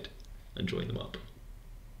each side and join them up.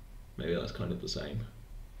 Maybe that's kind of the same.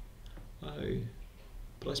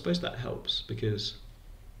 But I suppose that helps because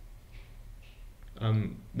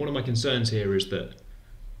one of my concerns here is that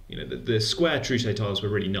the square Truchet tiles were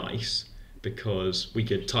really nice because we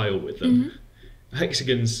could tile with them.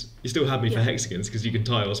 Hexagons, you still have me for hexagons because you can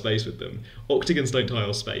tile space with them. Octagons don't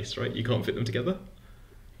tile space, right? You can't fit them together.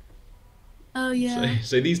 Oh yeah.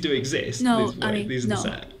 So these do exist. No, these are the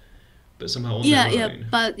set. But somehow on their own.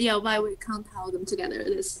 But why we can't tile them together?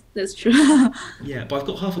 That's true. Yeah, but I've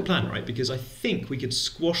got half a plan, right? Because I think we could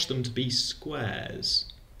squash them to be squares.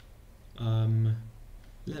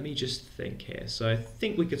 Let me just think here. So I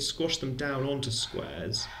think we could squash them down onto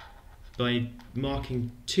squares by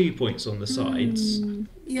marking 2 points on the sides.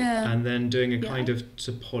 And then doing a kind of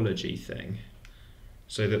topology thing.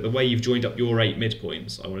 So that the way you've joined up your 8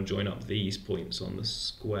 midpoints, I want to join up these points on the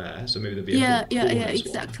square. So maybe there'll be a corners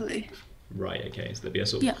exactly. one. Right, okay, so there'll be a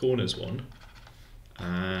sort of corners one.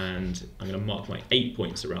 And I'm going to mark my 8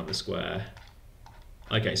 points around the square.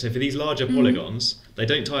 Okay, so for these larger polygons, they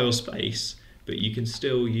don't tile space, but you can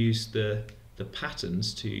still use the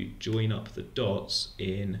patterns to join up the dots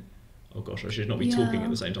in... Oh gosh, I should not be talking at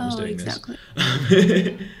the same time as doing this.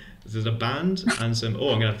 There's a band and some...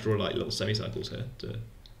 Oh, I'm going to have to draw like little semicircles here to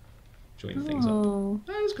join things up.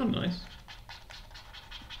 That's kind of nice.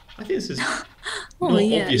 I think this is not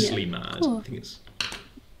obviously mad. Cool. I think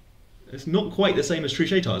it's not quite the same as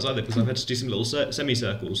Truchet tiles either because I've had to do some little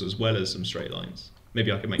semicircles as well as some straight lines.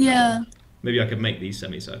 Maybe I could make that. Maybe I could make these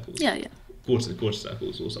semicircles. Quarter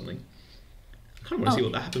circles or something. I kind of want to see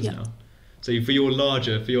what that happens now. So for your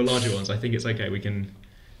larger ones, I think it's okay. We can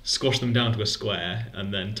squash them down to a square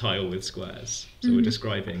and then tile with squares. So we're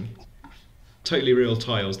describing totally real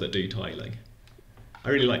tiles that do tiling. I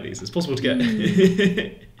really like these. It's possible to get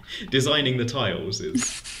designing the tiles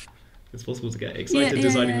it's possible to get excited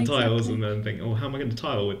designing the tiles and then think, oh, how am I going to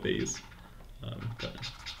tile with these? But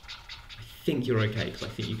I think you're okay because I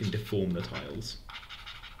think you can deform the tiles.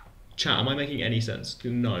 Chat, am I making any sense?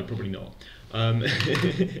 No, probably not.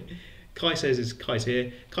 Kai says, Kai's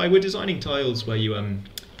here. Kai, we're designing tiles where you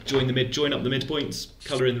join up the midpoints,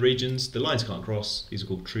 colour in the regions. The lines can't cross. These are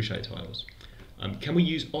called Truchet tiles. Can we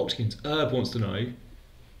use octagons? Herb wants to know.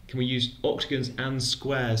 Can we use octagons and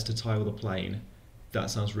squares to tile the plane? That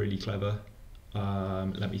sounds really clever.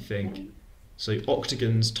 Let me think. So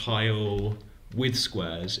octagons tile with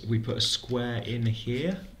squares. If we put a square in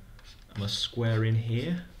here and a square in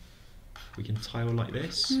here, we can tile like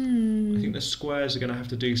this. Hmm. I think the squares are going to have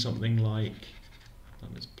to do something like...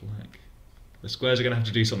 That is black. The squares are going to have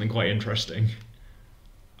to do something quite interesting.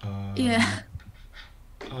 Yeah.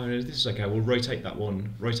 Oh, this is okay. We'll rotate that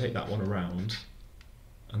one around,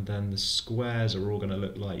 and then the squares are all going to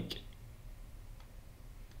look like...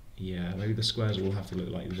 Yeah, maybe the squares will have to look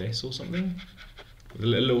like this or something.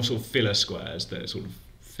 Little sort of filler squares that sort of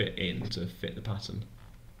fit in to fit the pattern.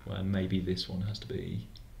 Where maybe this one has to be...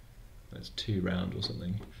 That's too round or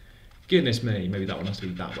something. Goodness me, maybe that one has to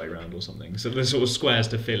be that way round or something. So there's sort of squares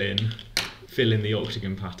to fill in the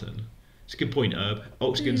octagon pattern. It's a good point, Herb.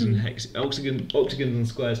 Octagons and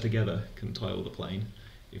squares together can tile the plane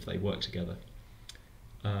if they work together.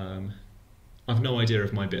 I've no idea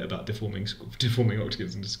if my bit about deforming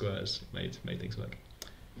octagons into squares made things work.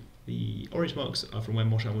 The orange marks are from when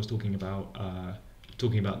Mochan was talking about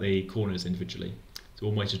the corners individually. So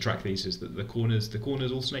one way to track these is that the corners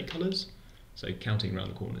alternate colours. So counting around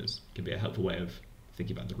the corners can be a helpful way of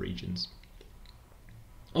thinking about the regions.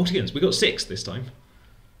 Octagons, we got 6 this time.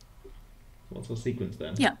 What's our sequence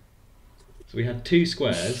then? Yeah. So we had 2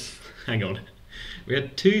 squares. Hang on. We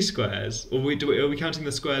had 2 squares. Or are we counting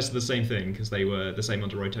the squares to the same thing because they were the same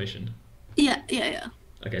under rotation? Yeah.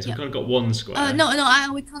 Okay, so we've kind of got 1 square. No.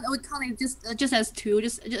 We count it just as 2,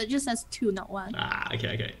 just as 2, not 1. Ah,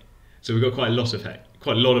 okay. So we've got quite a lot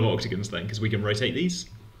of octagons then, because we can rotate these.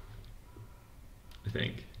 I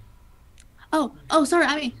think. Oh,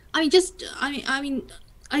 sorry. Yeah.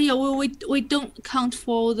 We don't count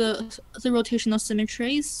for the rotational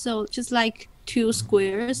symmetries. So just like 2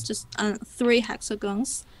 squares, just 3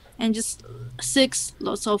 hexagons, and just 6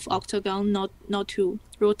 lots of octagon, not to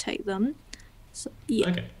rotate them. So yeah.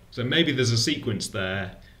 Okay. So maybe there's a sequence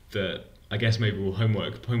there that I guess maybe will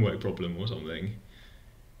homework problem or something.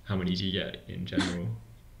 How many do you get in general?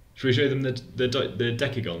 Should we show them the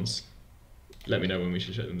decagons? Let me know when we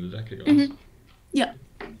should show them the decagons. Mm-hmm. Yeah.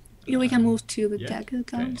 We can move to the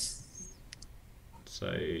decagons.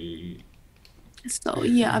 Okay. So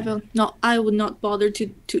yeah, I would not bother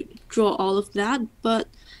to draw all of that, but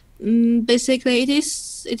basically it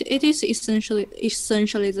is essentially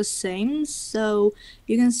the same. So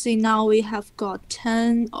you can see now we have got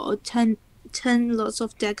 10 lots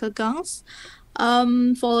of decagons,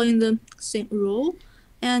 following the same rule.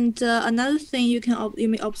 And another thing you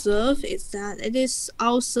may observe is that it is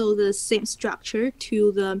also the same structure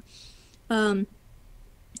to the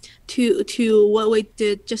to what we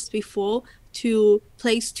did just before, to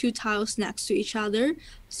place 2 tiles next to each other.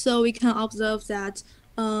 So we can observe that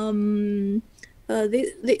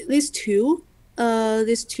these two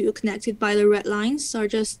connected by the red lines are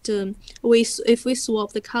just if we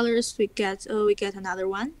swap the colors, we get another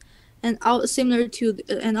one. And similar to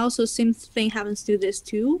and also same thing happens to this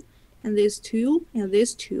 2 and this 2 and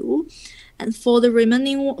this 2. And for the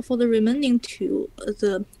remaining 2,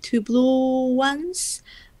 the 2 blue ones,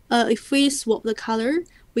 if we swap the color,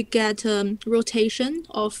 we get rotation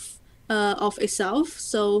of itself.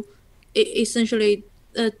 So it essentially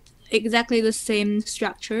exactly the same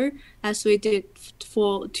structure as we did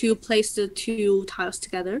to place the 2 tiles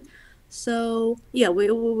together. So yeah,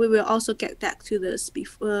 we will also get back to this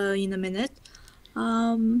in a minute.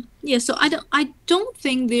 Yeah, so I don't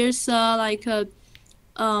think there's a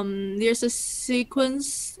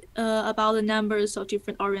sequence about the numbers of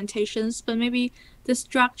different orientations, but maybe the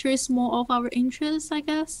structure is more of our interest, I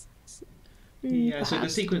guess. Yeah. Perhaps. So the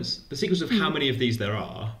sequence of how many of these there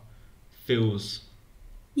are feels.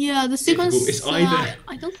 Yeah, the sequence. Difficult. It's either.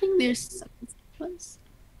 I don't think there's a sequence.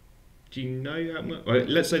 Do you know how much? Well,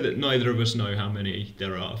 let's say that neither of us know how many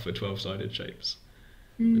there are for 12-sided shapes.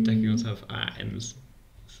 The decagons have ends.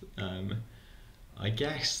 I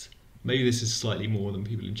guess maybe this is slightly more than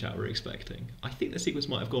people in chat were expecting. I think the sequence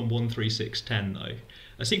might have gone 1, 3, 6, 10 though.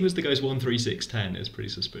 A sequence that goes 1, 3, 6, 10 is pretty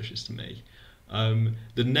suspicious to me.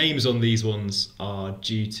 The names on these ones are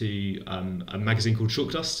due to a magazine called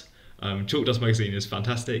Chalk Dust. Chalk Dust magazine is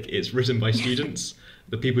fantastic. It's written by students.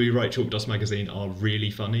 The people who write Chalk Dust magazine are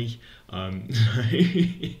really funny.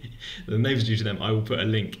 The names are due to them. I will put a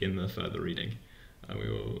link in the further reading. We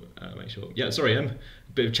will make sure. Yeah, sorry,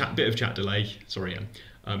 bit of chat delay. Sorry,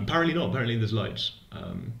 apparently not. Apparently there's loads.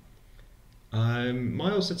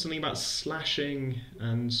 Miles said something about slashing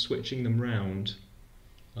and switching them round,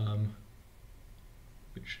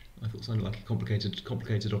 which I thought sounded like a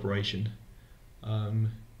complicated operation.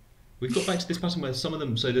 We've got back to this pattern where some of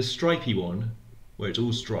them. So the stripy one, where it's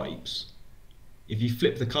all stripes. If you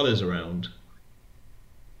flip the colours around,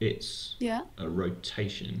 it's a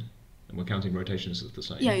rotation. And we're counting rotations as the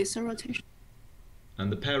same. Yeah, it's a rotation.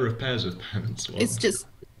 And the pairs of pants, well, it's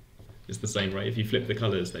the same, right? If you flip the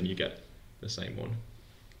colours, then you get the same one.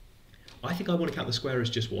 I think I want to count the square as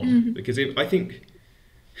just one, because I think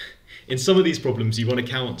in some of these problems you want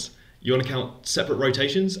to count separate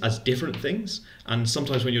rotations as different things, and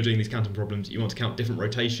sometimes when you're doing these counting problems you want to count different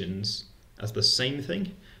rotations as the same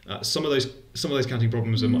thing. Some of those counting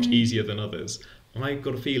problems are much easier than others. I've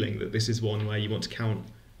got a feeling that this is one where you want to count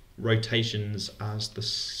rotations as the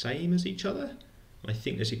same as each other. I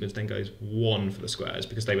think the sequence then goes 1 for the squares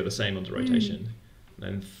because they were the same under rotation,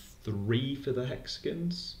 then 3 for the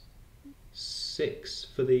hexagons, 6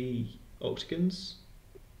 for the octagons,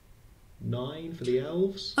 9 for the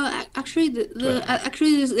elves. Actually,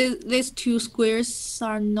 these two squares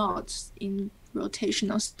are not in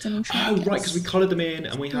rotational symmetry. Oh, right, because we coloured them in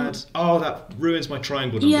and we had... Oh, that ruins my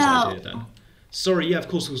triangle numbers idea then. Sorry, yeah, of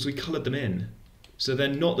course, because we coloured them in. So they're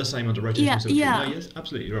not the same under rotational symmetry. Yeah. No, yes,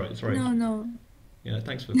 absolutely, you're right, sorry. No. Yeah,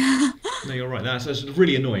 thanks for... No, you're right, that's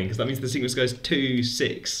really annoying, because that means the sequence goes 2,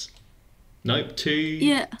 6... Nope, 2...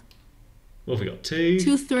 Yeah. What have we got?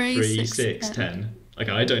 2, 3, 6, 10.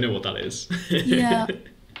 Okay, I don't know what that is. Yeah.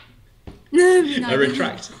 No, I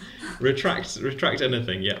retract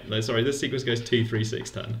anything. Yeah, no, sorry. This sequence goes 2, 3, 6,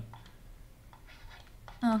 10.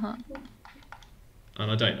 And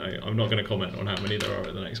I don't know. I'm not going to comment on how many there are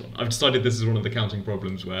at the next one. I've decided this is one of the counting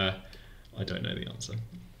problems where I don't know the answer.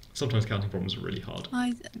 Sometimes counting problems are really hard.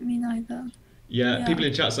 Me neither. Yeah, people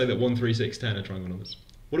in chat say that 1, 3, 6, 10 are triangle numbers.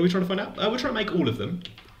 What are we trying to find out? We're trying to make all of them.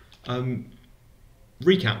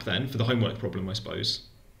 Recap then for the homework problem, I suppose.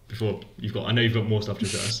 Before I know you've got more stuff to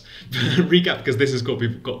show us. Recap, because this has caught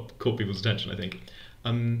people's attention, I think.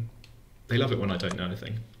 They love it when I don't know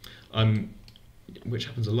anything, which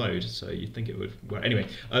happens a load. So you'd think it would. Well, anyway,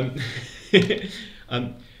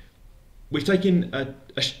 we've taken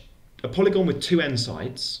a polygon with 2 n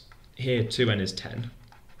sides. Here, 2n is 10.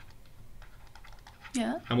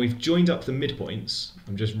 Yeah. And we've joined up the midpoints.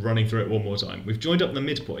 I'm just running through it one more time. We've joined up the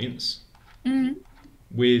midpoints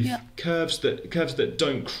with curves that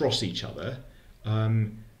don't cross each other,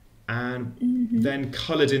 and then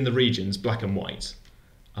coloured in the regions black and white.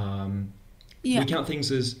 We count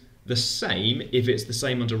things as the same if it's the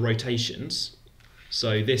same under rotations.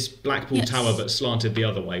 So this Blackpool Tower but slanted the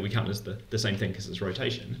other way, we count as the same thing because it's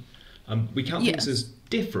rotation. We count things as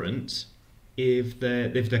different if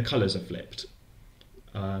their colours are flipped.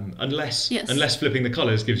 Unless flipping the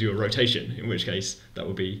colours gives you a rotation, in which case that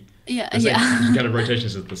would be the same. Kind of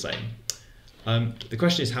rotations are the same. The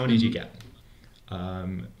question is, how many do you get?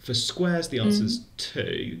 For squares, the answer is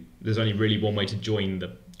 2. There's only really one way to join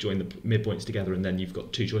the midpoints together, and then you've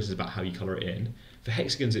got 2 choices about how you colour it in. For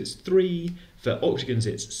hexagons, it's 3. For octagons,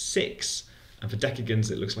 it's 6, and for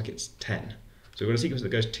decagons, it looks like it's 10. So we've got a sequence that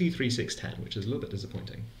goes 2, 3, 6, 10, which is a little bit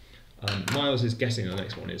disappointing. Miles is guessing the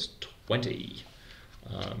next one is 20.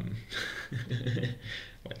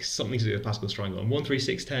 Like something to do with Pascal's triangle, and 1, 3,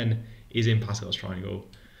 6, 10 is in Pascal's triangle.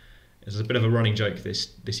 There's a bit of a running joke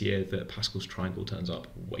this year that Pascal's triangle turns up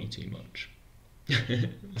way too much.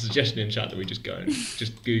 A suggestion in chat that we just go and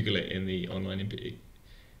just Google it in the online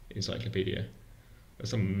encyclopedia. There's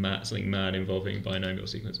something mad involving binomial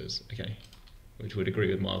sequences. Okay, which would agree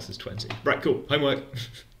with Miles is 20. Right, cool. Homework.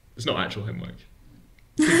 It's not actual homework.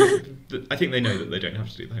 I think they know that they don't have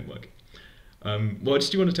to do the homework. What do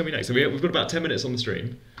you want to tell me next? So we've got about 10 minutes on the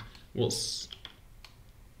stream. What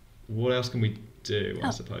else can we do, I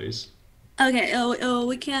suppose? Okay,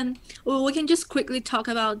 we can just quickly talk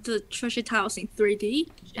about the Truchet tiles in 3D.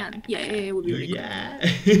 And it would be really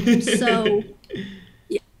cool. So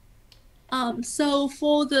so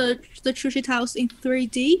for the Truchet tiles in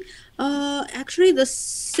 3D, actually the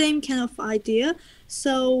same kind of idea.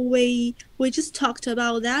 So we just talked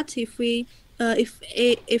about that. If we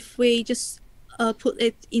just put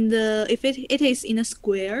it in the if it is in a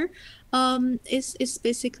square, it's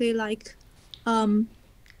basically like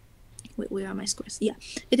wait, where are my squares? Yeah,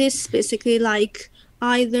 it is basically like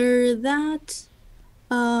either that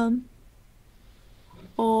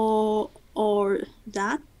or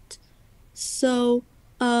that. So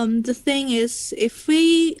the thing is, if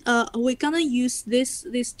we're gonna use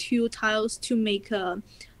these 2 tiles to make a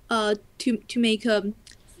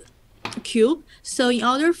cube. So in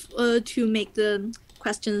order to make the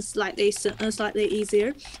questions slightly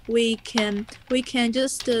easier, we can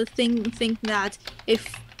just think that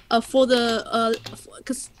if for the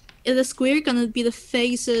because the square gonna be the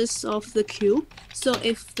faces of the cube. So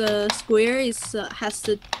if the square has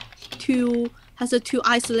the two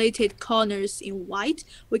isolated corners in white,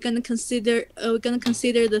 we're gonna consider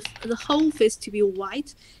the whole face to be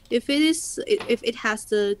white. If it has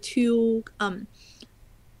the two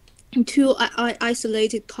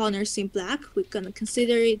isolated corners in black, we're gonna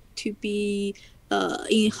consider it to be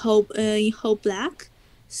in whole black.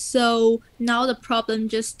 So now the problem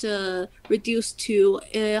just reduced to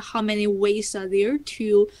how many ways are there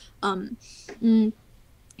to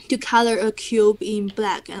color a cube in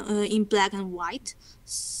black and white.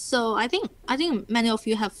 So I think many of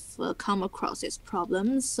you have come across this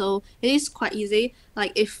problem. So it is quite easy.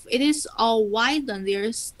 Like if it is all white, then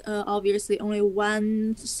there's obviously only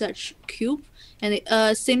one such cube, and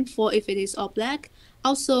same for if it is all black.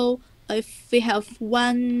 Also, if we have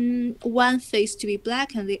one face to be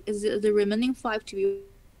black and the remaining five to be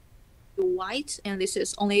white, and this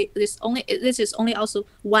is only also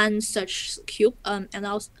one such cube, and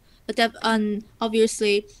also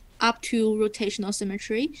obviously up to rotational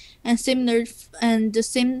symmetry, and the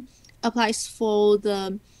same applies for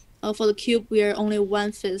the cube where only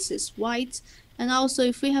one face is white. And also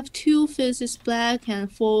if we have two faces black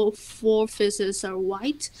and four faces are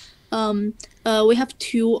white, we have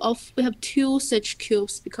two such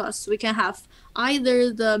cubes, because we can have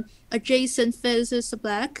either the adjacent faces are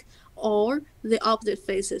black or the opposite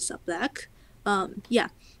faces are black.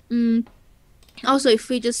 Also, if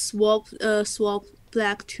we just swap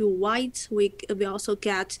black to white, we also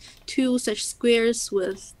get two such squares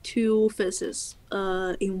with two faces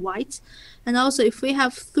in white. And also, if we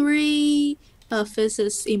have three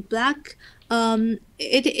faces in black, there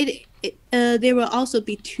will also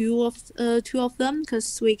be two of them,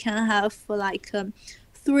 because we can have like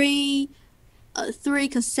three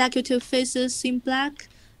consecutive faces in black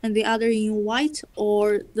and the other in white,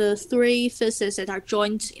 or the three faces that are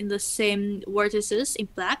joined in the same vertices in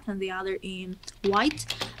black and the other in white.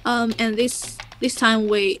 And this time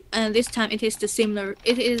it is the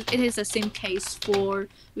same case for,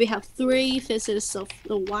 we have three faces of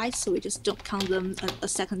the white, so we just don't count them a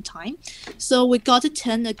second time. So we got a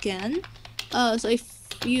 10 again. So if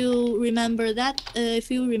you remember,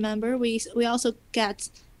 we also get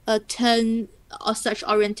a 10 such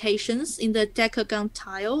orientations in the decagon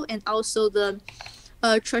tile, and also the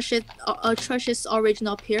Truchet's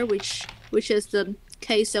original pair, which is the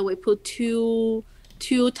case that we put two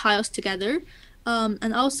tiles together.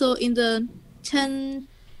 And also in the 10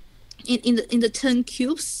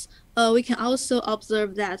 cubes, we can also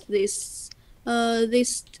observe that these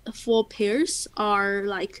four pairs are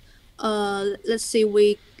like, let's say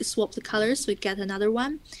we swap the colors, we get another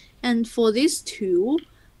one. And for these two,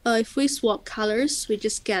 if we swap colors, we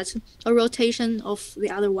just get a rotation of the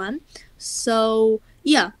other one. So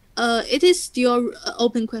yeah, it is still an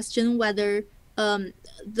open question whether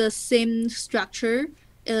the same structure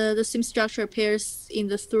appears in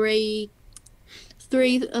the three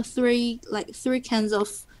kinds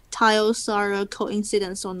of tiles are a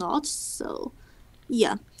coincidence or not. So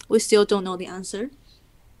yeah, we still don't know the answer.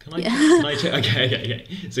 Can I check? Okay.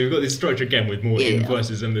 So we've got this structure again with more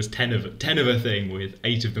inverses, and there's 10 of a thing, with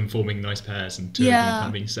 8 of them forming nice pairs and 2 of them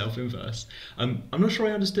having self-inverse. I'm not sure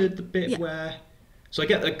I understood the bit where. So I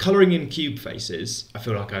get the colouring in cube faces. I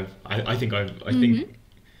feel like I think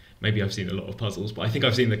maybe I've seen a lot of puzzles, but I think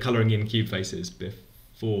I've seen the colouring in cube faces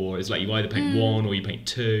before. It's like you either paint 1, or you paint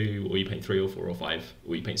 2, or you paint 3 or 4 or 5,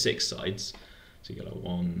 or you paint 6 sides. So you get like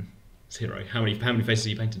 1, 0. How many faces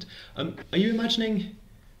have you painted? Are you imagining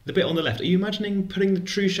the bit on the left? Are you imagining putting the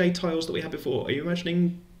Truchet tiles that we had before? Are you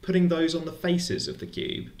imagining putting those on the faces of the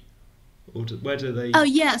cube, or where do they? Oh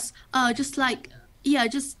yes, just like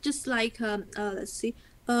let's see.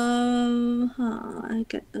 I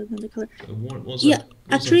get another color.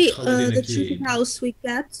 Actually, the Truchet tiles we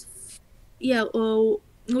get,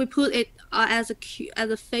 we put it as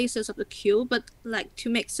the faces of the cube, but like to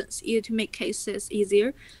make cases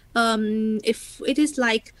easier. If it is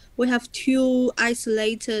like we have two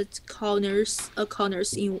isolated corners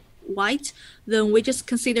in white, then we just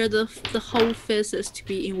consider the whole faces to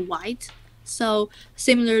be in white. So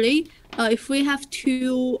similarly, if we have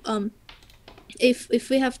two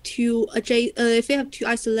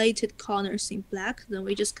isolated corners in black, then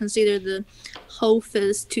we just consider the whole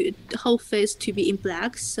face to be in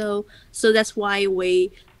black. So that's why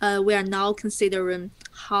we are now considering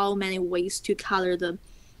how many ways to color the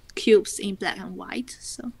cubes in black and white.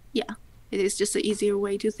 So yeah, it is just an easier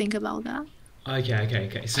way to think about that.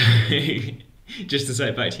 Okay. So just to say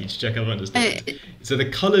it back to you to check I've understood. So the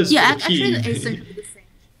colours for the cube. Actually, it's the same.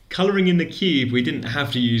 Colouring in the cube, we didn't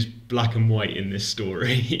have to use black and white in this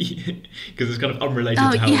story because it's kind of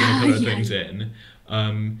unrelated to how we're going to colour things in.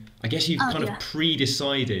 I guess you've kind of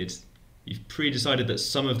pre-decided that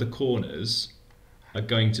some of the corners are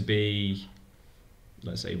going to be,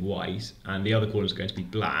 let's say, white, and the other corners are going to be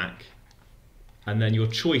black, and then your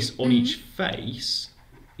choice on each face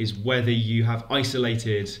is whether you have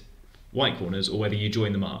isolated white corners or whether you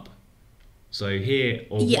join them up. So here,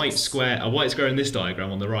 a white square in this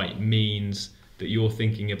diagram on the right means that you're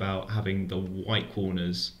thinking about having the white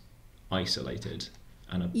corners isolated,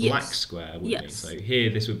 and a black square would mean. So here,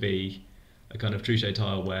 this would be a kind of Truchet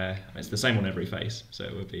tile where it's the same on every face. So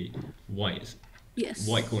it would be white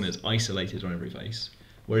corners isolated on every face.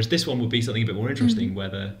 Whereas this one would be something a bit more interesting, where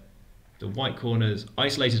the white corners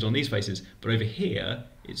isolated on these faces, but over here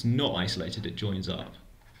it's not isolated, it joins up.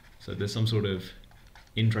 So there's some sort of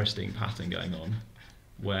interesting pattern going on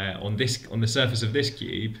where on the surface of this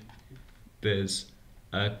cube there's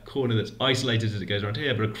a corner that's isolated as it goes around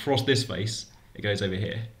here, but across this face it goes over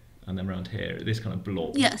here, and then around here this kind of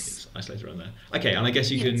blob is isolated around there. Okay, and I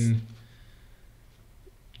guess you can...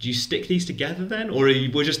 Do you stick these together then, or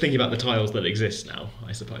we're just thinking about the tiles that exist now,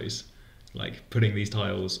 I suppose, like putting these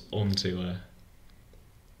tiles onto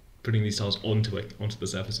the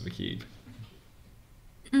surface of a cube?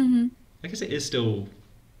 I guess it is still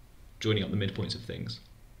joining up the midpoints of things.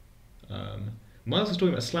 Miles was talking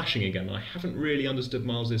about slashing again. I haven't really understood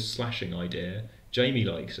Miles's slashing idea. Jamie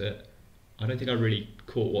likes it. I don't think I really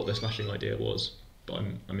caught what the slashing idea was, but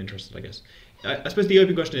I'm interested, I guess. I suppose the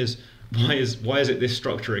open question is why is it this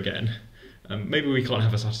structure again? Maybe we can't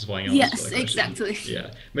have a satisfying answer. Yes, exactly.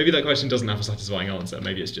 Yeah, maybe that question doesn't have a satisfying answer.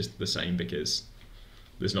 Maybe it's just the same because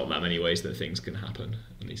there's not that many ways that things can happen,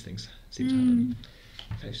 and these things seem to happen.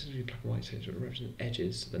 Faces of black and white shapes represent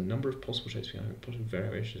edges. The number of possible shapes behind possible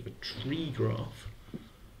variations of a tree graph.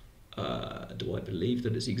 Do I believe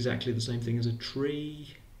that it's exactly the same thing as a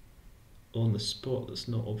tree? On the spot, that's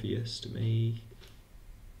not obvious to me.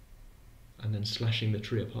 And then slashing the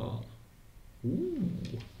tree apart. Ooh.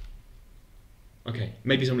 Okay,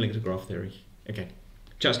 maybe some link to graph theory. Okay,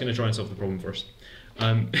 chat's going to try and solve the problem for us.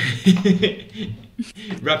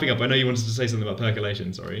 Wrapping up, I know you wanted to say something about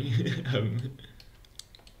percolation, sorry.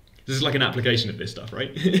 This is like an application of this stuff,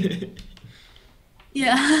 right?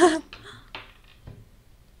 Yeah.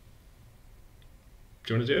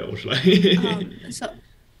 Do you want to do it, or shall I? So,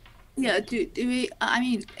 yeah. Do we?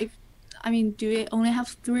 Do we only have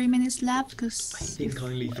 3 minutes left? Because I think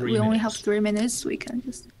only 3 minutes. We only have 3 minutes. We can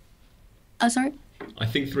just. Sorry. I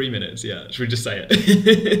think 3 minutes. Yeah. Should we just say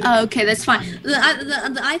it? Okay, that's fine.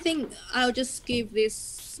 I think I'll just give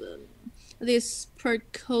this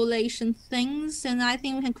percolation things, and I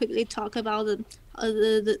think we can quickly talk about the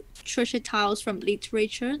Truchet tiles from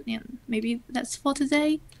literature, and maybe that's for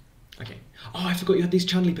today. Okay. Oh, I forgot you had these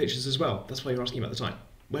Chanley pictures as well. That's why you're asking about the time.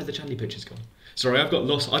 Where are the Chanley pictures gone? Sorry, I've got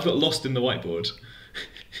lost in the whiteboard.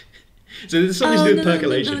 So there's something to do with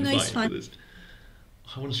percolation. No, it's fine.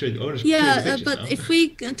 I want to show you. But now. If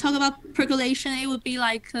we talk about percolation, it would be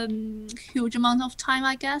like a huge amount of time,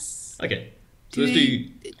 I guess. Okay. So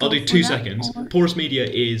I'll do 2 seconds. Or? Porous media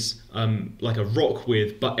is like a rock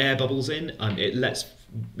with air bubbles in. It lets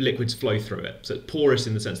liquids flow through it. So it's porous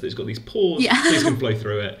in the sense that it's got these pores, things can flow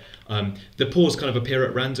through it. The pores kind of appear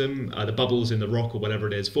at random. The bubbles in the rock or whatever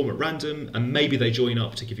it is form at random, and maybe they join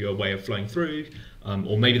up to give you a way of flowing through,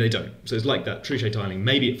 or maybe they don't. So it's like that Truchet tiling.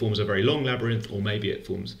 Maybe it forms a very long labyrinth, or maybe it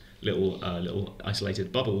forms little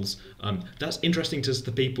isolated bubbles. That's interesting to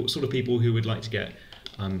the people who would like to get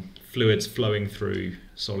fluids flowing through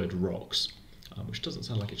solid rocks, which doesn't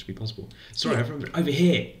sound like it should be possible. Sorry, I remember over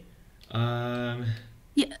here.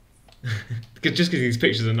 Yeah. Just because these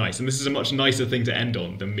pictures are nice, and this is a much nicer thing to end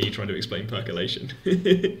on than me trying to explain percolation.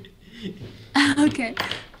 Okay.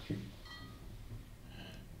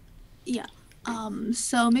 Yeah.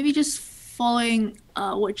 So maybe just following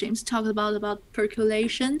what James talked about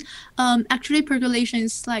percolation. Actually, percolation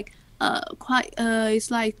is like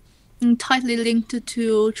tightly linked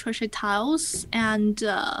to Truchet tiles, and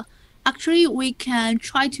actually we can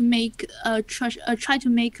try to make a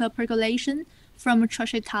percolation from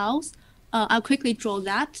Truchet tiles. I'll quickly draw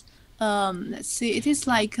that. Let's see. It is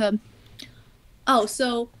like I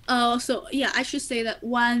should say that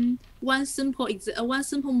one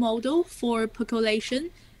simple model for percolation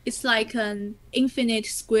is like an infinite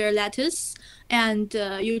square lattice, and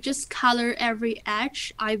you just color every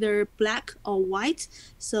edge either black or white.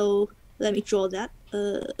 So let me draw that.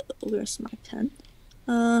 Where's my pen?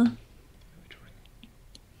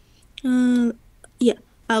 Yeah,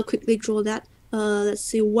 I'll quickly draw that. Let's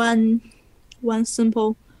see, one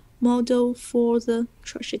simple model for the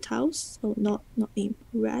Truchet tiles. Oh, not in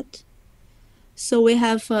red. So we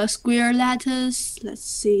have a square lattice. Let's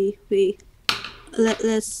see,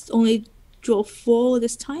 let's only draw 4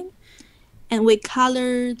 this time, and we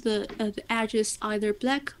color the edges either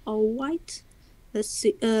black or white. Let's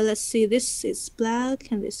see. This is black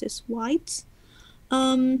and this is white.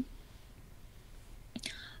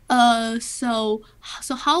 So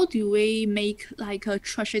how do we make like a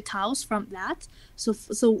Truchet tiles from that? So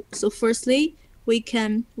firstly, we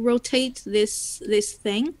can rotate this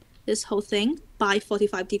whole thing by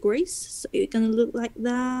 45 degrees. So it's gonna look like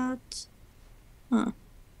that.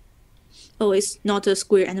 Oh, it's not a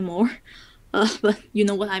square anymore. But you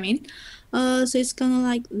know what I mean. So it's gonna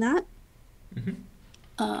like that.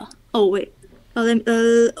 Oh wait. Let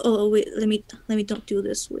me don't do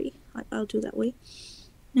this way. I'll do that way.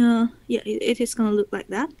 Yeah, it is gonna look like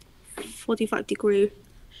that. 45 degree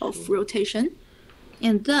of rotation,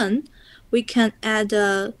 and then we can add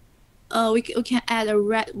we can add a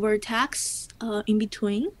red vertex in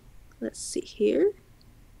between. Let's see here.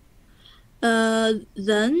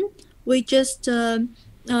 Then we just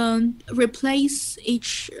replace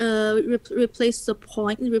replace the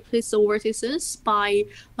vertices by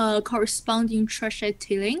corresponding Truchet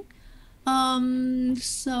tiling.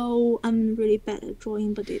 So I'm really bad at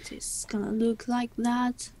drawing, but it is gonna look like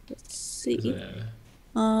that. Let's see.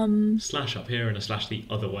 Slash up here and a slash the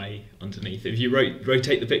other way underneath. If you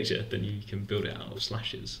rotate the picture, then you can build it out of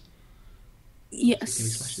slashes. Yes. Give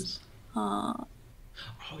me slashes. Oh,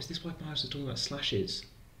 is this why Miles was talking about slashes?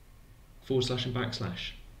 Forward slash and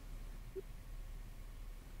backslash.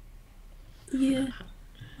 Yeah.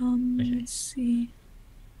 Okay. Let's see.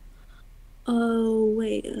 Oh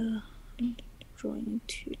wait. Drawing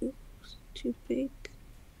too big.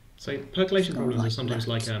 So percolation problems like are sometimes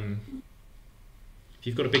that. like if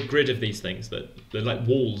you've got a big grid of these things that they're like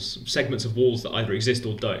walls, segments of walls that either exist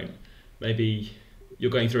or don't. Maybe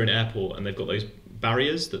you're going through an airport and they've got those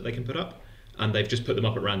barriers that they can put up, and they've just put them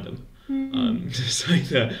up at random. So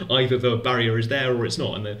either the barrier is there or it's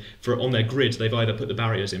not, and on their grid they've either put the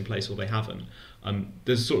barriers in place or they haven't.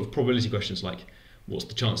 There's sort of probability questions like, what's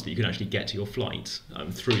the chance that you can actually get to your flight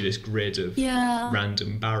through this grid of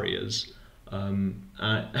random barriers? And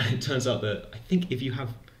it turns out that I think if you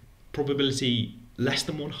have probability less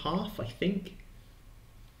than 1/2, I think,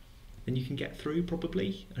 then you can get through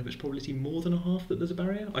probably. And if it's probability more than 1/2 that there's a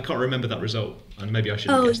barrier, I can't remember that result, and maybe I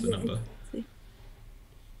shouldn't guess the number.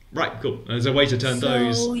 Right, cool. And there's a way to turn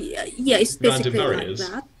those it's random basically barriers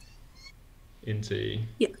like that. into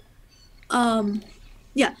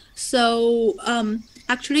So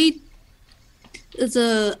actually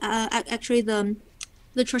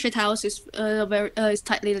the Truchet tiles is is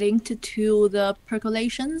tightly linked to the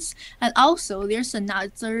percolations, and also there's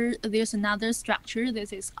another structure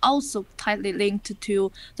that is also tightly linked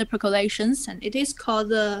to the percolations, and it is called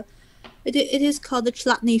the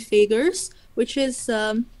Chladni figures, which is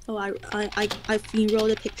I've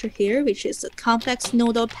enrolled a picture here, which is a complex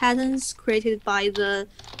nodal patterns created by the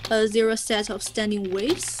zero set of standing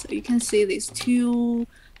waves. So you can see these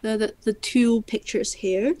the two pictures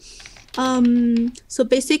here. So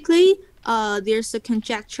basically, there's a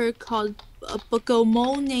conjecture called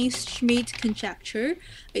Bogomolny-Schmidt conjecture.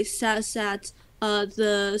 It says that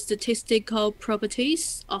the statistical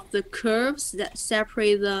properties of the curves that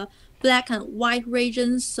separate the black and white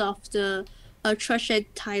regions of the Truchet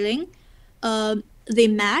tiling, they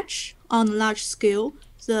match on a large scale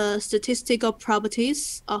the statistical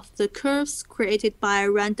properties of the curves created by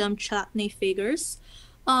random Chladni figures.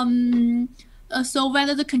 So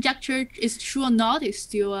whether the conjecture is true or not is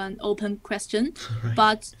still an open question. Right.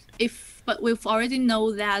 But we've already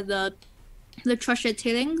know that the Truchet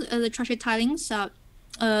tilings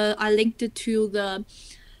are linked to the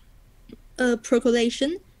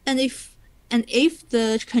percolation, and if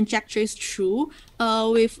the conjecture is true,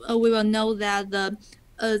 we will know that the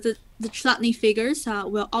Chladni figures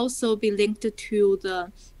will also be linked to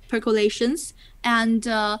the percolations, and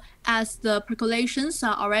as the percolations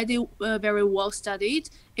are already very well studied,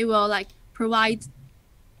 it will like provide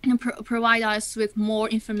us with more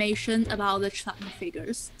information about the Chladni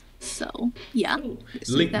figures. So yeah,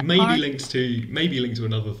 maybe linked to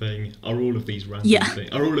another thing. Are all of these random things?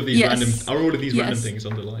 Are all of these random things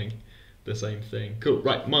underlying the same thing? Cool.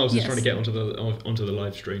 Right, Miles is trying to get onto the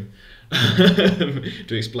live stream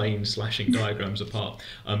to explain slashing diagrams apart.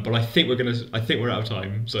 But I think we're out of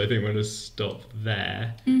time, so I think we're gonna stop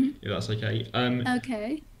there. If that's okay.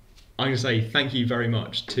 Okay. I'm going to say thank you very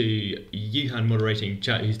much to Yuhan moderating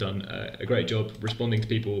chat, who's done a great job responding to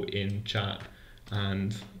people in chat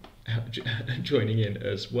and joining in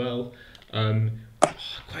as well.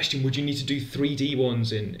 Question: would you need to do 3D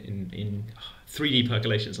ones in 3D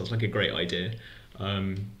percolations? That's like a great idea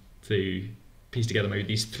to piece together maybe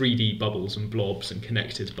these 3D bubbles and blobs and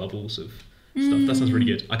connected bubbles of stuff. That sounds really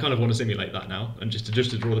good. I kind of want to simulate that now, and just to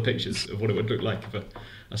draw the pictures of what it would look like if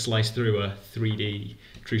a slice through a 3D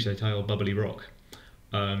Truchet tile bubbly rock.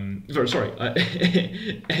 Sorry,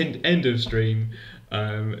 end of stream.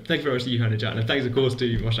 Thank you very much to Yuhan in chat, and thanks of course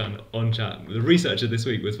to Mochan on chat. The researcher this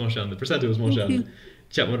week was Mochan, the presenter was Thank Mochan, you.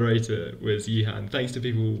 chat moderator was Yuhan. Thanks to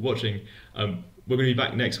people watching. We're going to be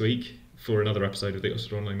back next week for another episode of the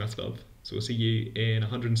Oxford Online Maths Club. So we'll see you in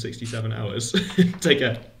 167 hours. Take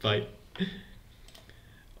care. Bye.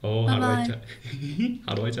 Oh, how do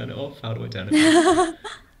I turn it off? How do I turn it off?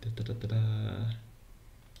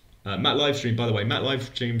 Matt Livestream, by the way, Matt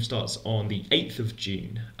Livestream starts on the 8th of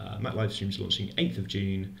June. Matt Livestream's launching 8th of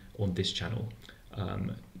June on this channel.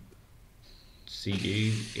 See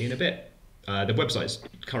you in a bit. The website's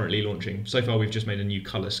currently launching. So far, we've just made a new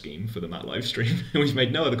colour scheme for the Matt Livestream. We've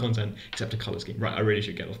made no other content except a colour scheme. Right, I really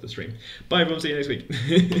should get off the stream. Bye, everyone. See you next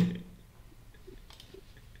week.